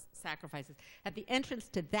sacrifices. At the entrance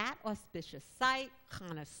to that auspicious site,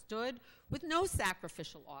 Hannah stood with no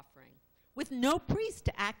sacrificial offering, with no priest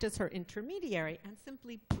to act as her intermediary, and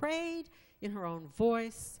simply prayed in her own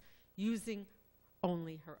voice, using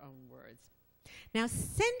only her own words. Now,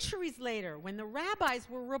 centuries later, when the rabbis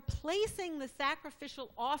were replacing the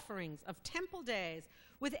sacrificial offerings of temple days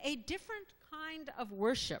with a different kind of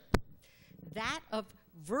worship, that of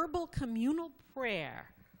verbal communal prayer,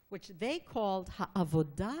 which they called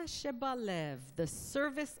ha'avodah shebalev, the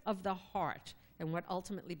service of the heart, and what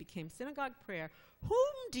ultimately became synagogue prayer,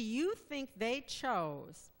 whom do you think they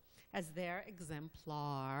chose as their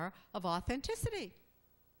exemplar of authenticity?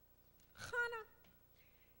 Hannah.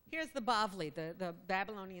 Here's the Bavli, the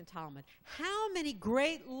Babylonian Talmud. How many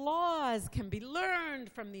great laws can be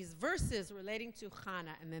learned from these verses relating to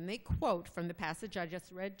Hannah? And then they quote from the passage I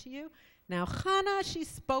just read to you. Now, Hannah, she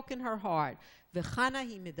spoke in her heart. V'Hannah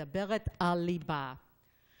hi medaberet al liba.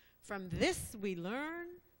 From this we learn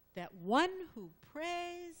that one who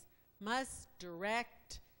prays must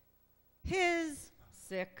direct his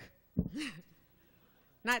sick,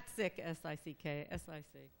 not sick, S-I-C-K,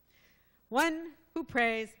 S-I-C. One who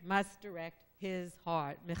prays must direct his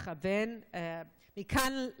heart. It's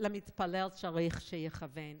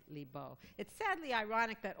sadly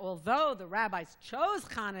ironic that although the rabbis chose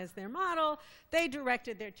Hannah as their model, they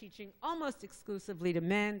directed their teaching almost exclusively to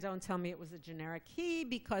men. Don't tell me it was a generic he,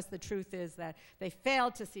 because the truth is that they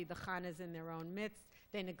failed to see the Hannahs in their own midst.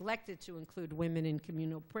 They neglected to include women in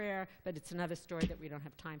communal prayer, but it's another story that we don't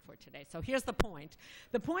have time for today. So here's the point.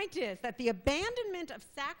 The point is that the abandonment of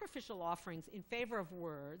sacrificial offerings in favor of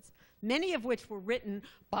words, many of which were written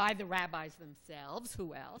by the rabbis themselves,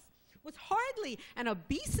 who else, was hardly an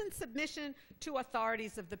obeisant submission to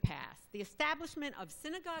authorities of the past. The establishment of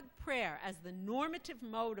synagogue prayer as the normative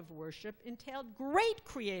mode of worship entailed great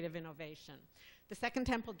creative innovation. The Second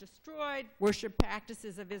Temple destroyed, worship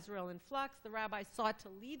practices of Israel in flux. The rabbis sought to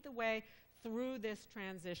lead the way through this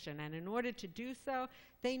transition, and in order to do so,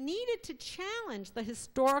 they needed to challenge the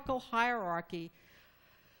historical hierarchy,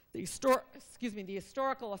 the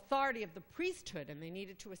historical authority of the priesthood, and they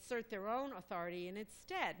needed to assert their own authority in its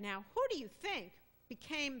stead. Now, who do you think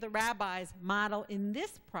became the rabbis' model in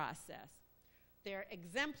this process? Their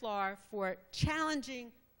exemplar for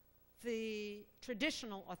challenging the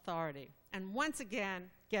traditional authority. And once again,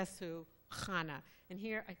 guess who? Hannah. And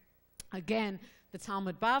here, again, the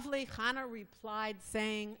Talmud Bavli, Hannah replied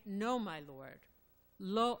saying, "No, my Lord,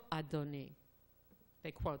 lo Adoni."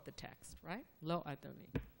 They quote the text, right? Lo Adoni.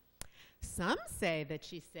 Some say that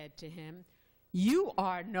she said to him, "You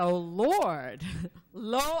are no Lord,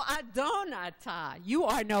 lo Adonata. You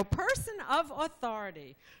are no person of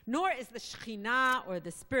authority, nor is the Shekhinah, or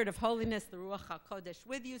the Spirit of Holiness, the Ruach HaKodesh,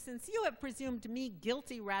 with you, since you have presumed me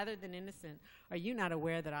guilty rather than innocent. Are you not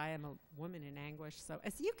aware that I am a woman in anguish?" So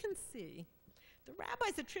as you can see, the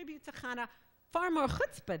rabbis attribute to Hannah far more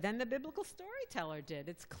chutzpah than the biblical storyteller did.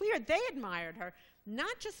 It's clear they admired her,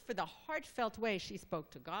 not just for the heartfelt way she spoke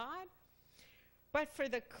to God, but for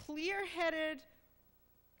the clear-headed,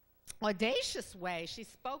 audacious way she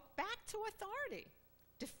spoke back to authority,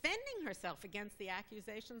 defending herself against the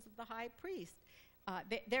accusations of the high priest.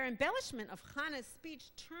 Their embellishment of Hannah's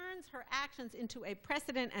speech turns her actions into a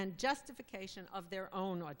precedent and justification of their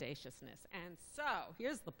own audaciousness. And so,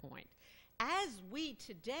 here's the point. As we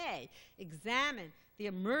today examine the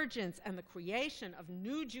emergence and the creation of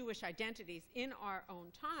new Jewish identities in our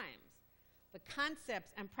own times, the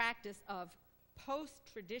concepts and practice of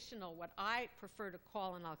post-traditional, what I prefer to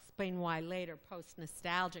call, and I'll explain why later,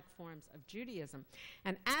 post-nostalgic forms of Judaism.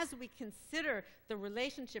 And as we consider the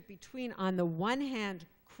relationship between, on the one hand,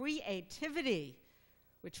 creativity,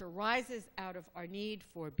 which arises out of our need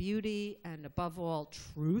for beauty and, above all,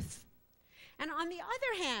 truth, and on the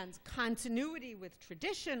other hand, continuity with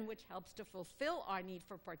tradition, which helps to fulfill our need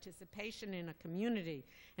for participation in a community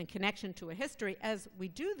and connection to a history. As we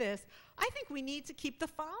do this, I think we need to keep the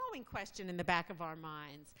following question in the back of our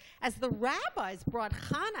minds. As the rabbis brought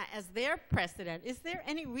Hannah as their precedent, is there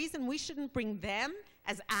any reason we shouldn't bring them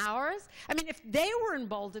as ours? I mean, if they were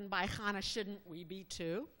emboldened by Hannah, shouldn't we be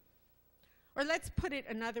too? Or let's put it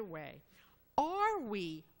another way. Are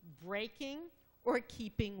we breaking or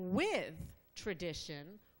keeping with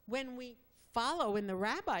tradition when we follow in the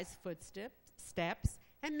rabbi's footsteps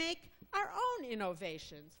and make our own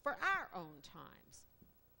innovations for our own times?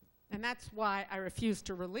 And that's why I refuse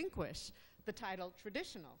to relinquish the title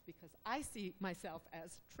traditional, because I see myself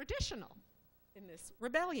as traditional in this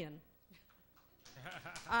rebellion.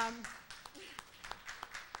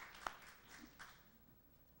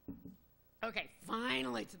 Okay,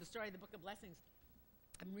 finally to the story of the Book of Blessings.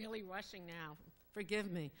 I'm really rushing now.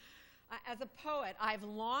 Forgive me. As a poet, I've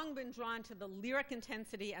long been drawn to the lyric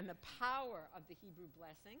intensity and the power of the Hebrew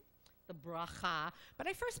blessing, the bracha. But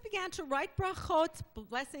I first began to write brachot,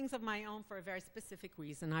 blessings of my own, for a very specific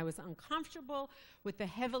reason. I was uncomfortable with the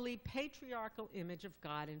heavily patriarchal image of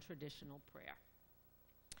God in traditional prayer.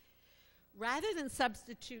 Rather than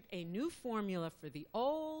substitute a new formula for the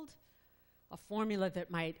old, a formula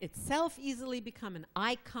that might itself easily become an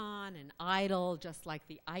icon, an idol, just like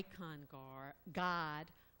the icon God,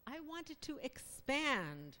 I wanted to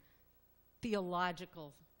expand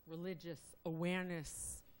theological, religious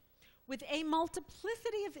awareness with a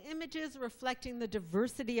multiplicity of images reflecting the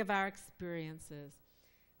diversity of our experiences.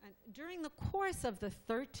 And during the course of the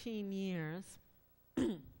 13 years,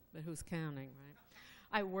 but who's counting, right?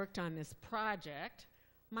 I worked on this project,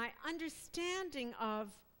 my understanding of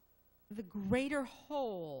the greater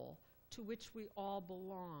whole to which we all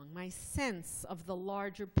belong, my sense of the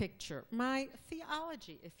larger picture, my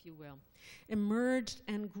theology, if you will, emerged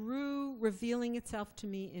and grew, revealing itself to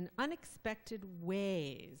me in unexpected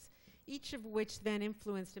ways, each of which then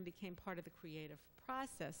influenced and became part of the creative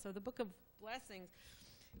process. So the Book of Blessings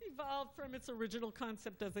evolved from its original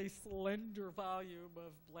concept as a slender volume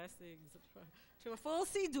of blessings to a full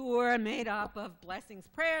siddur made up of blessings,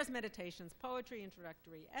 prayers, meditations, poetry,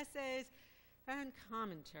 introductory essays, and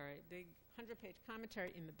commentary, big 100-page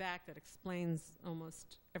commentary in the back that explains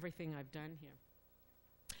almost everything I've done here.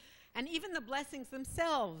 And even the blessings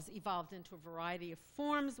themselves evolved into a variety of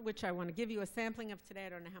forms, which I want to give you a sampling of today. I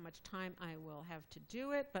don't know how much time I will have to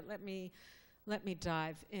do it, but let me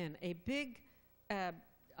dive in.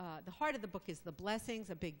 The heart of the book is the blessings.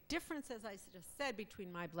 A big difference, as I just said,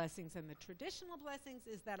 between my blessings and the traditional blessings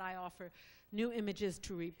is that I offer new images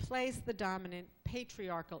to replace the dominant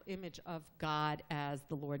patriarchal image of God as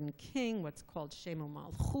the Lord and King, what's called Shemo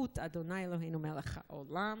Malchut, Adonai Eloheinu melech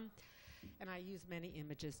haolam. And I use many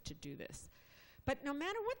images to do this. But no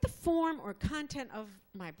matter what the form or content of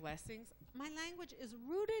my blessings, my language is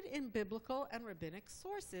rooted in biblical and rabbinic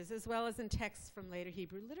sources, as well as in texts from later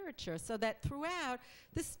Hebrew literature, so that throughout,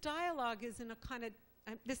 this dialogue is in a kind of,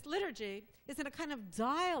 this liturgy is in a kind of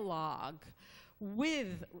dialogue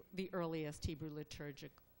with the earliest Hebrew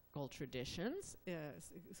liturgical traditions.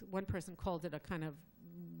 One person called it a kind of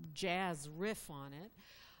jazz riff on it.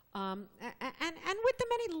 And with the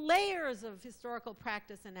many layers of historical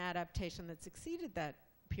practice and adaptation that succeeded that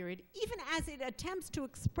period, even as it attempts to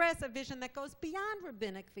express a vision that goes beyond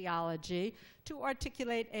rabbinic theology to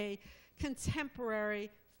articulate a contemporary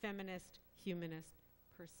feminist, humanist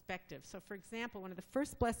perspective. So, for example, one of the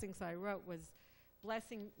first blessings I wrote was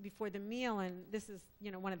blessing before the meal, and this is,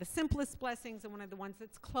 one of the simplest blessings and one of the ones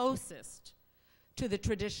that's closest to the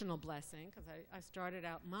traditional blessing, because I started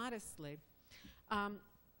out modestly.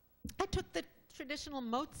 I took the traditional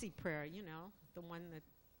Motzi prayer, the one that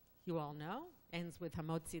you all know, ends with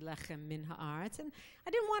Hamotzi lechem min haaretz. And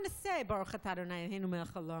I didn't want to say, Baruch atah Adonai Eloheinu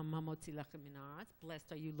melech haolam hamotzi lechem min haaretz.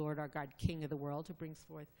 Blessed are you, Lord our God, King of the world, who brings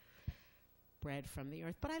forth bread from the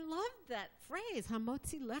earth. But I loved that phrase,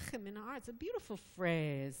 Hamotzi lechem min haaretz, a beautiful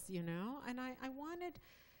phrase, and I wanted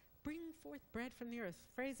bring forth bread from the earth,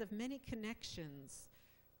 phrase of many connections.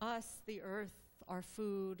 Us, the earth, our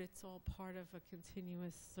food, it's all part of a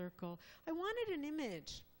continuous circle. I wanted an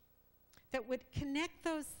image that would connect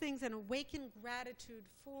those things and awaken gratitude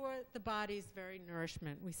for the body's very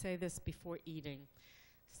nourishment. We say this before eating.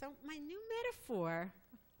 So my new metaphor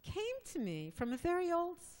came to me from a very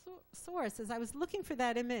old source as I was looking for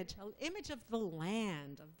that image, an image of the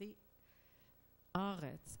land, of the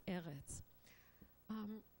Eretz.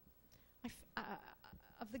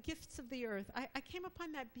 Of the gifts of the earth. I came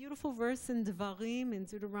upon that beautiful verse in Devarim, in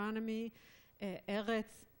Deuteronomy,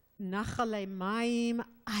 Eretz Nachalei Mayim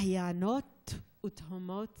Ayanot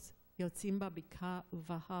Uthomot Yotzim Babika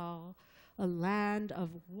Uvahar, a land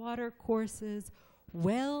of water courses,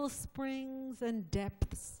 well springs and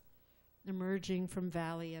depths emerging from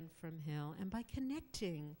valley and from hill. And by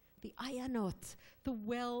connecting the Ayanot, the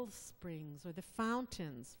well springs or the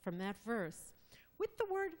fountains from that verse, with the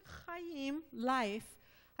word Chaim, life,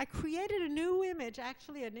 I created a new image,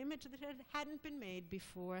 actually an image that hadn't been made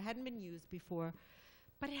before, hadn't been used before,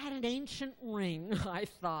 but it had an ancient ring, I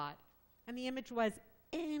thought. And the image was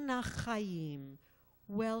Ena Chaim,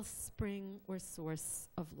 wellspring or source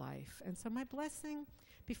of life. And so my blessing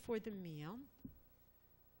before the meal.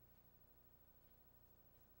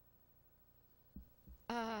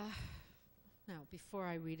 Now, before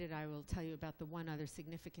I read it, I will tell you about the one other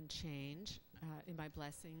significant change in my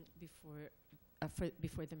blessing before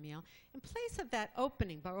before the meal, in place of that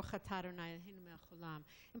opening, Baruch atah Adonai Eloheinu melech haolam,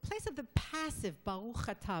 in place of the passive, Baruch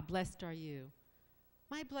atah, blessed are you,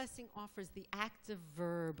 my blessing offers the active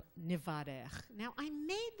verb nivarech. Now, I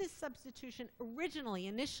made this substitution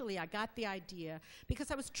initially I got the idea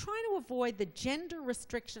because I was trying to avoid the gender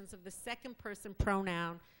restrictions of the second person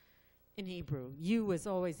pronoun in Hebrew. You is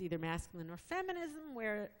always either masculine or feminism,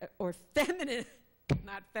 or feminine,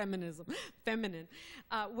 not feminism, feminine.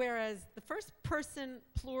 Whereas the first person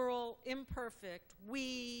plural imperfect,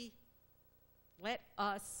 we, let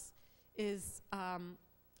us, is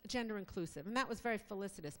gender inclusive, and that was very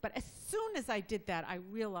felicitous. But as soon as I did that, I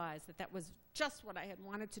realized that that was just what I had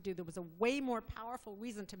wanted to do. There was a way more powerful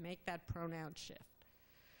reason to make that pronoun shift.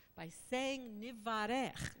 By saying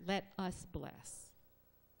nivarech, let us bless.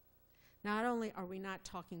 Not only are we not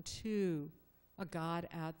talking to a God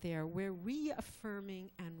out there, we're reaffirming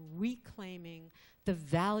and reclaiming the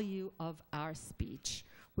value of our speech.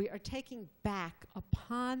 We are taking back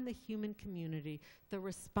upon the human community the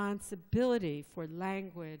responsibility for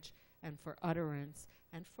language and for utterance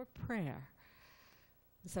and for prayer.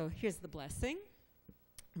 So here's the blessing.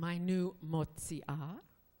 My new motzi'ah,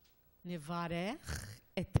 nivarech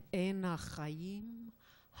et ena chayim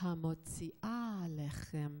hamotzi'ah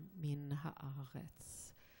lechem min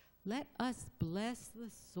haaretz. Let us bless the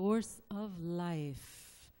source of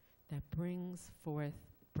life that brings forth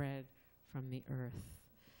bread from the earth.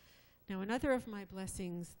 Now, another of my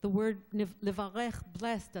blessings, the word levarech,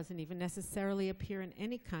 bless, doesn't even necessarily appear in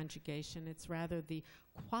any conjugation. It's rather the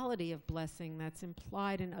quality of blessing that's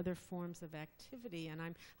implied in other forms of activity. And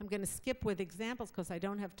I'm going to skip with examples because I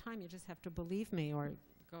don't have time. You just have to believe me or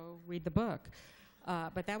go read the book.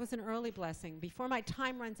 But that was an early blessing. Before my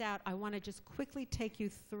time runs out, I want to just quickly take you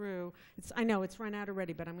through. I know it's run out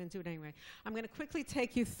already, but I'm going to do it anyway. I'm going to quickly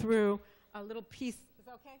take you through a little piece. Is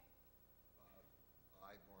that okay?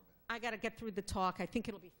 I got to get through the talk. I think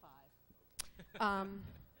it'll be 5.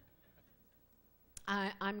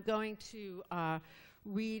 I'm going to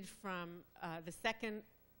read from the second.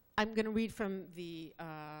 I'm going to read from the.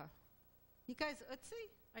 You guys, let's see.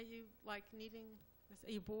 Are you like needing this?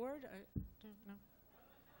 Are you bored? I don't know.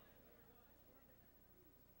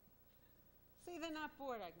 See, they're not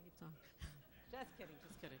bored. I can keep talking. Just kidding.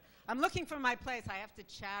 Just kidding. I'm looking for my place. I have to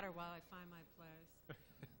chatter while I find my place.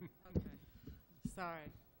 Okay. Sorry.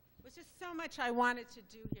 It was just so much I wanted to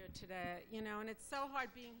do here today, you know, and it's so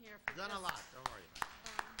hard being here. You've done a lot, don't worry about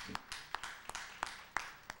it.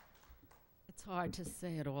 It's hard to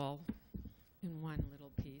say it all in one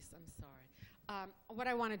little piece. I'm sorry. What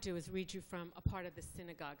I want to do is read you from a part of the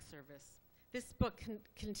synagogue service. This book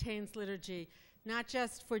contains liturgy not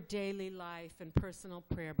just for daily life and personal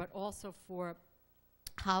prayer, but also for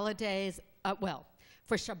holidays,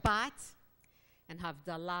 for Shabbat, and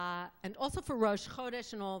Havdalah, and also for Rosh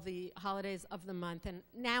Chodesh and all the holidays of the month, and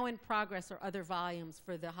now in progress are other volumes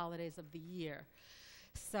for the holidays of the year.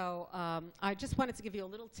 So I just wanted to give you a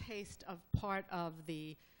little taste of part of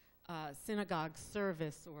the synagogue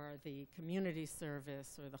service or the community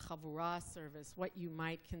service or the Chavurah service, what you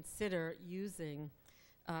might consider using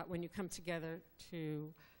when you come together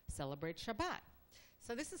to celebrate Shabbat.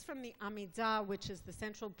 So this is from the Amidah, which is the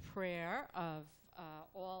central prayer of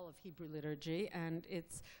all of Hebrew liturgy, and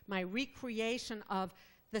it's my recreation of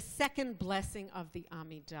the second blessing of the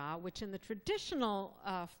Amidah, which in the traditional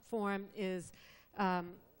form is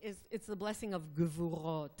it's the blessing of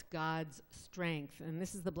Gevurot, God's strength, and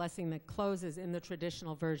this is the blessing that closes in the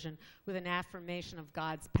traditional version with an affirmation of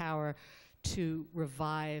God's power to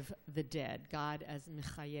revive the dead, God as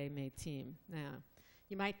Mechaye Metim. Now,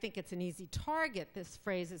 you might think it's an easy target. This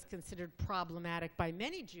phrase is considered problematic by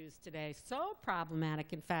many Jews today, so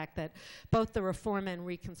problematic, in fact, that both the Reform and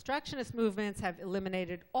Reconstructionist movements have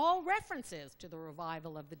eliminated all references to the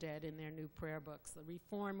revival of the dead in their new prayer books. The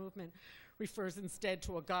Reform movement refers instead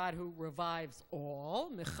to a God who revives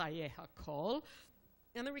all, Mechaye HaKol,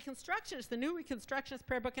 and the Reconstructionist, the new Reconstructionist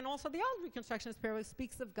prayer book, and also the old Reconstructionist prayer book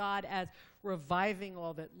speaks of God as reviving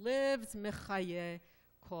all that lives, Mechaye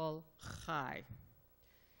Kol Chai.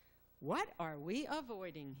 What are we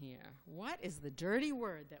avoiding here? What is the dirty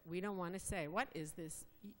word that we don't want to say? What is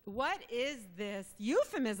this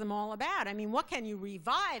euphemism all about? I mean, what can you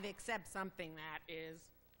revive except something that is?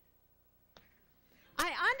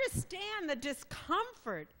 I understand the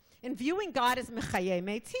discomfort in viewing God as Mechaye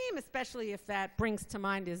Metim, especially if that brings to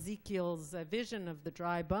mind Ezekiel's vision of the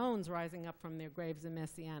dry bones rising up from their graves in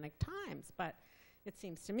Messianic times. But it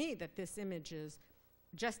seems to me that this image is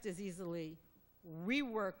just as easily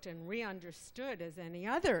reworked and re-understood as any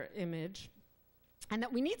other image And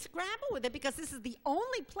that we need to grapple with it because this is the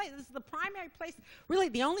only place, this is the primary place, really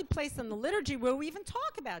the only place in the liturgy where we even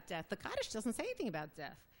talk about death. The Kaddish doesn't say anything about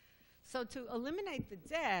death. So to eliminate the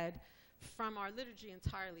dead from our liturgy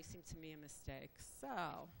entirely seemed to me a mistake.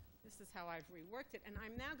 So this is how I've reworked it. And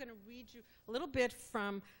I'm now going to read you a little bit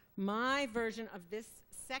from my version of this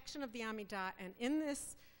section of the Amidah. And in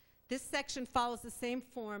this section follows the same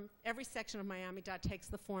form. Every section of my Amidah takes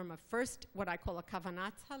the form of first what I call a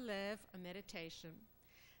kavanat halev, a meditation,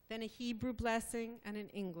 then a Hebrew blessing and an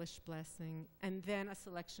English blessing, and then a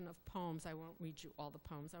selection of poems. I won't read you all the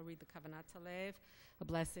poems. I'll read the kavanat halev, a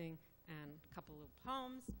blessing, and a couple of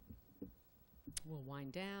poems. We'll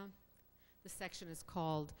wind down. The section is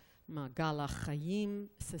called Magal HaChayim,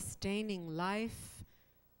 Sustaining Life,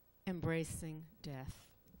 Embracing Death.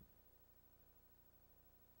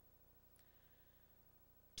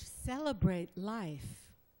 To celebrate life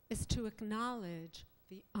is to acknowledge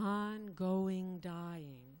the ongoing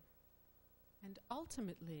dying and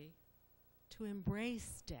ultimately to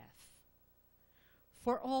embrace death.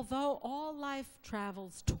 For although all life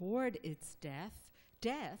travels toward its death,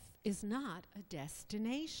 death is not a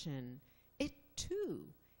destination. It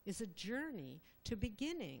too is a journey to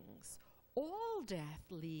beginnings. All death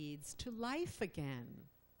leads to life again,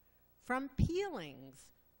 from peelings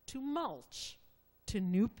to mulch to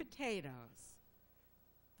new potatoes.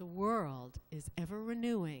 The world is ever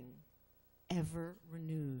renewing, ever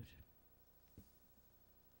renewed.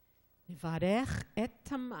 Nivarech et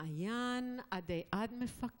hamayan adei ad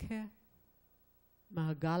mefakeh,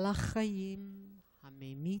 ma'agal hachayim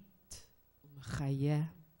hamemit u'mechayeh.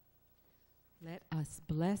 Let us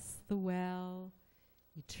bless the well,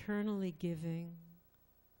 eternally giving,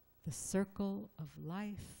 the circle of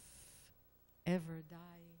life, ever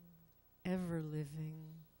dying, ever living.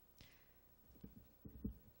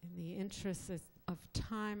 In the interest of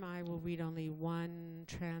time, I will read only one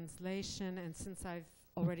translation, and since I've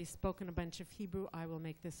already spoken a bunch of Hebrew, I will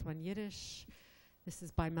make this one Yiddish. This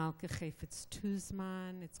is by Malka Chafetz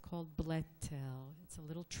Tuzman. It's called Blettel. It's a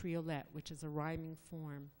little triolet, which is a rhyming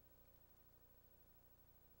form.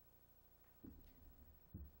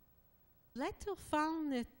 Blätter fallen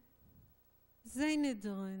nicht, seine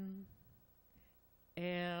drin.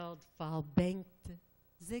 Erd verbänkte,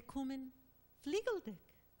 sie kommen fliegeldick.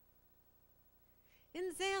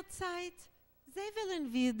 In sehr Zeit, sie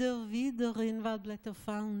wollen wieder in, weil Blätter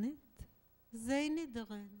fallen nicht, seine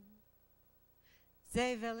drin.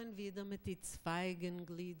 Sie wollen wieder mit die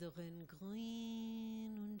Zweigengliedern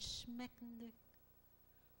grün und schmeckendick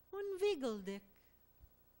und wiegeldick.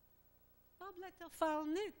 Weil Blätter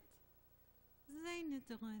fallen nicht. Seine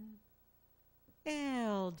drin.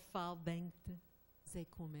 Erd verbänkte, sie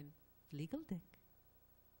kommen fliegeldick.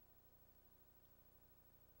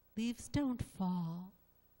 Leaves don't fall.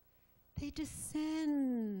 They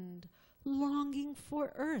descend, longing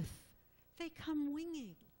for earth. They come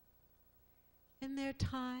winging. In their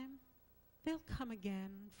time, they'll come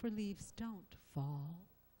again, for leaves don't fall.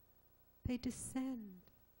 They descend.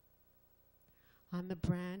 On the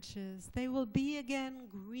branches, they will be again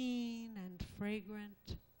green and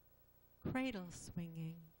fragrant, cradle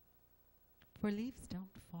swinging, for leaves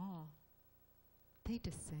don't fall. They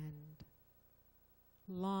descend,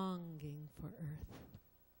 longing for earth.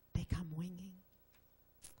 They come winging.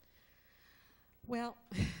 Well,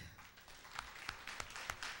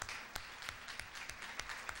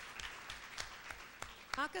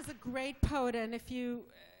 Malka's a great poet, and if you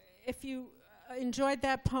enjoyed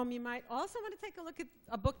that poem, you might also want to take a look at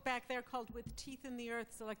a book back there called With Teeth in the Earth,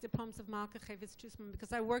 Selected Poems of Malka Chafetz Tuzman,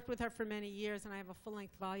 because I worked with her for many years, and I have a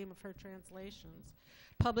full-length volume of her translations,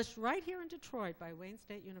 published right here in Detroit by Wayne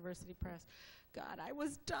State University Press. God, I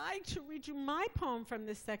was dying to read you my poem from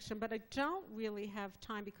this section, but I don't really have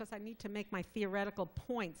time because I need to make my theoretical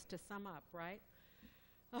points to sum up, right?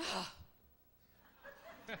 What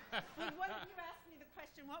you asked me the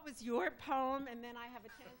question, what was your poem? And then I have a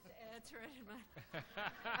chance to answer it.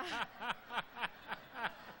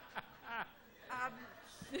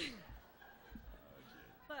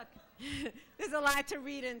 Look, there's a lot to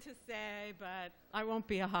read and to say, but I won't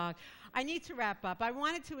be a hog. I need to wrap up. I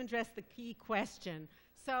wanted to address the key question.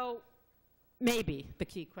 So, maybe the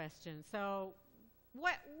key question. So,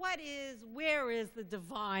 where is the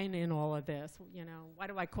divine in all of this? You know, why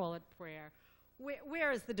do I call it prayer?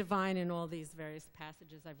 Where is the divine in all these various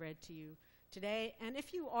passages I've read to you today? And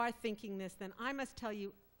if you are thinking this, then I must tell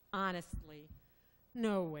you honestly,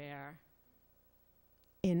 nowhere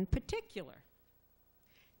in particular.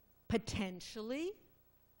 Potentially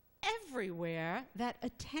everywhere that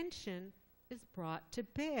attention is brought to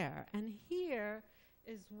bear. And here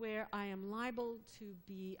is where I am liable to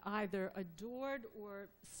be either adored or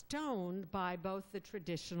stoned by both the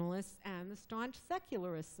traditionalists and the staunch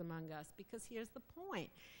secularists among us. Because here's the point.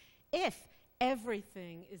 If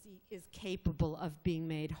everything is capable of being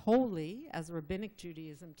made holy, as Rabbinic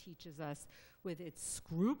Judaism teaches us with its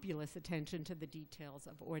scrupulous attention to the details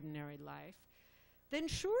of ordinary life, then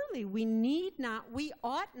surely we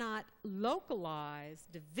ought not localize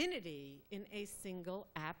divinity in a single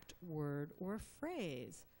apt word or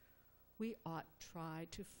phrase. We ought try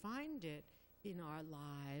to find it in our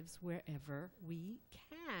lives wherever we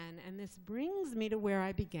can. And this brings me to where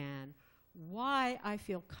I began, why I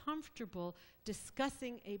feel comfortable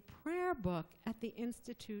discussing a prayer book at the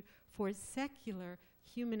Institute for Secular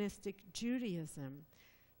Humanistic Judaism.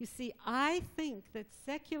 You see, I think that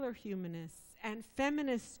secular humanists and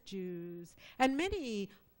feminist Jews and many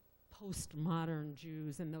postmodern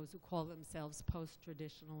Jews and those who call themselves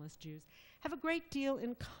post-traditionalist Jews have a great deal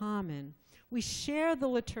in common. We share the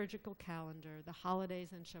liturgical calendar, the holidays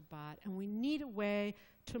and Shabbat, and we need a way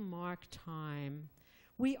to mark time.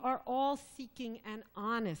 We are all seeking an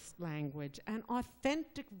honest language, an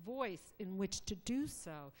authentic voice in which to do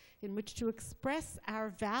so, in which to express our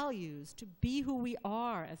values, to be who we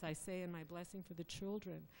are, as I say in my blessing for the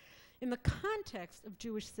children. In the context of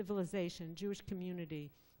Jewish civilization, Jewish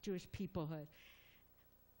community, Jewish peoplehood,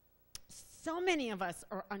 so many of us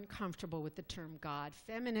are uncomfortable with the term God.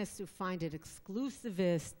 Feminists who find it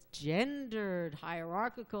exclusivist, gendered,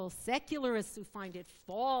 hierarchical, secularists who find it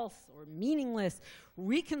false or meaningless,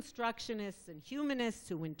 reconstructionists and humanists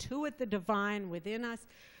who intuit the divine within us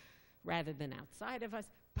rather than outside of us,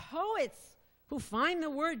 poets who find the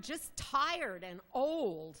word just tired and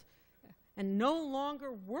old and no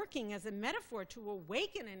longer working as a metaphor to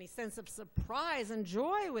awaken any sense of surprise and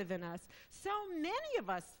joy within us. So many of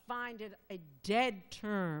us find it a dead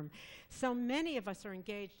term. So many of us are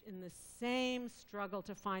engaged in the same struggle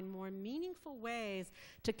to find more meaningful ways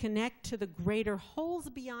to connect to the greater wholes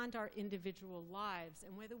beyond our individual lives,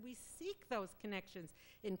 and whether we seek those connections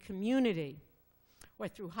in community or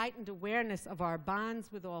through heightened awareness of our bonds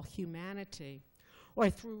with all humanity, or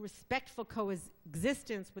through respectful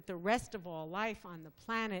coexistence with the rest of all life on the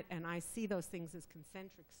planet, and I see those things as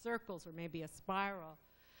concentric circles or maybe a spiral,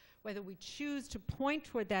 whether we choose to point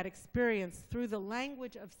toward that experience through the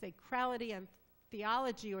language of sacrality and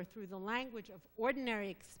theology or through the language of ordinary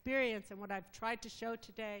experience. And what I've tried to show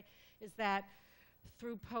today is that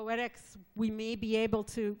through poetics, we may be able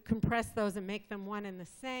to compress those and make them one and the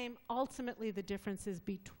same. Ultimately, the differences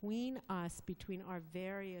between us, between our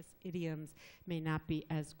various idioms, may not be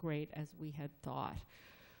as great as we had thought.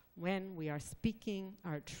 When we are speaking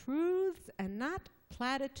our truths and not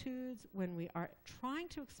platitudes, when we are trying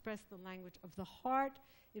to express the language of the heart,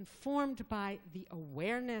 informed by the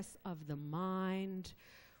awareness of the mind,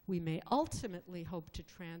 we may ultimately hope to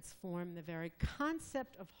transform the very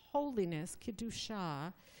concept of holiness,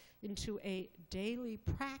 Kedusha, into a daily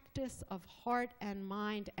practice of heart and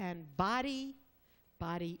mind and body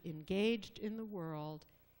engaged in the world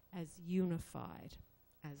as unified,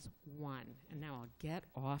 as one. And now I'll get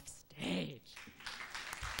off stage.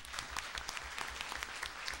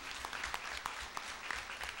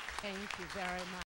 Thank you very much.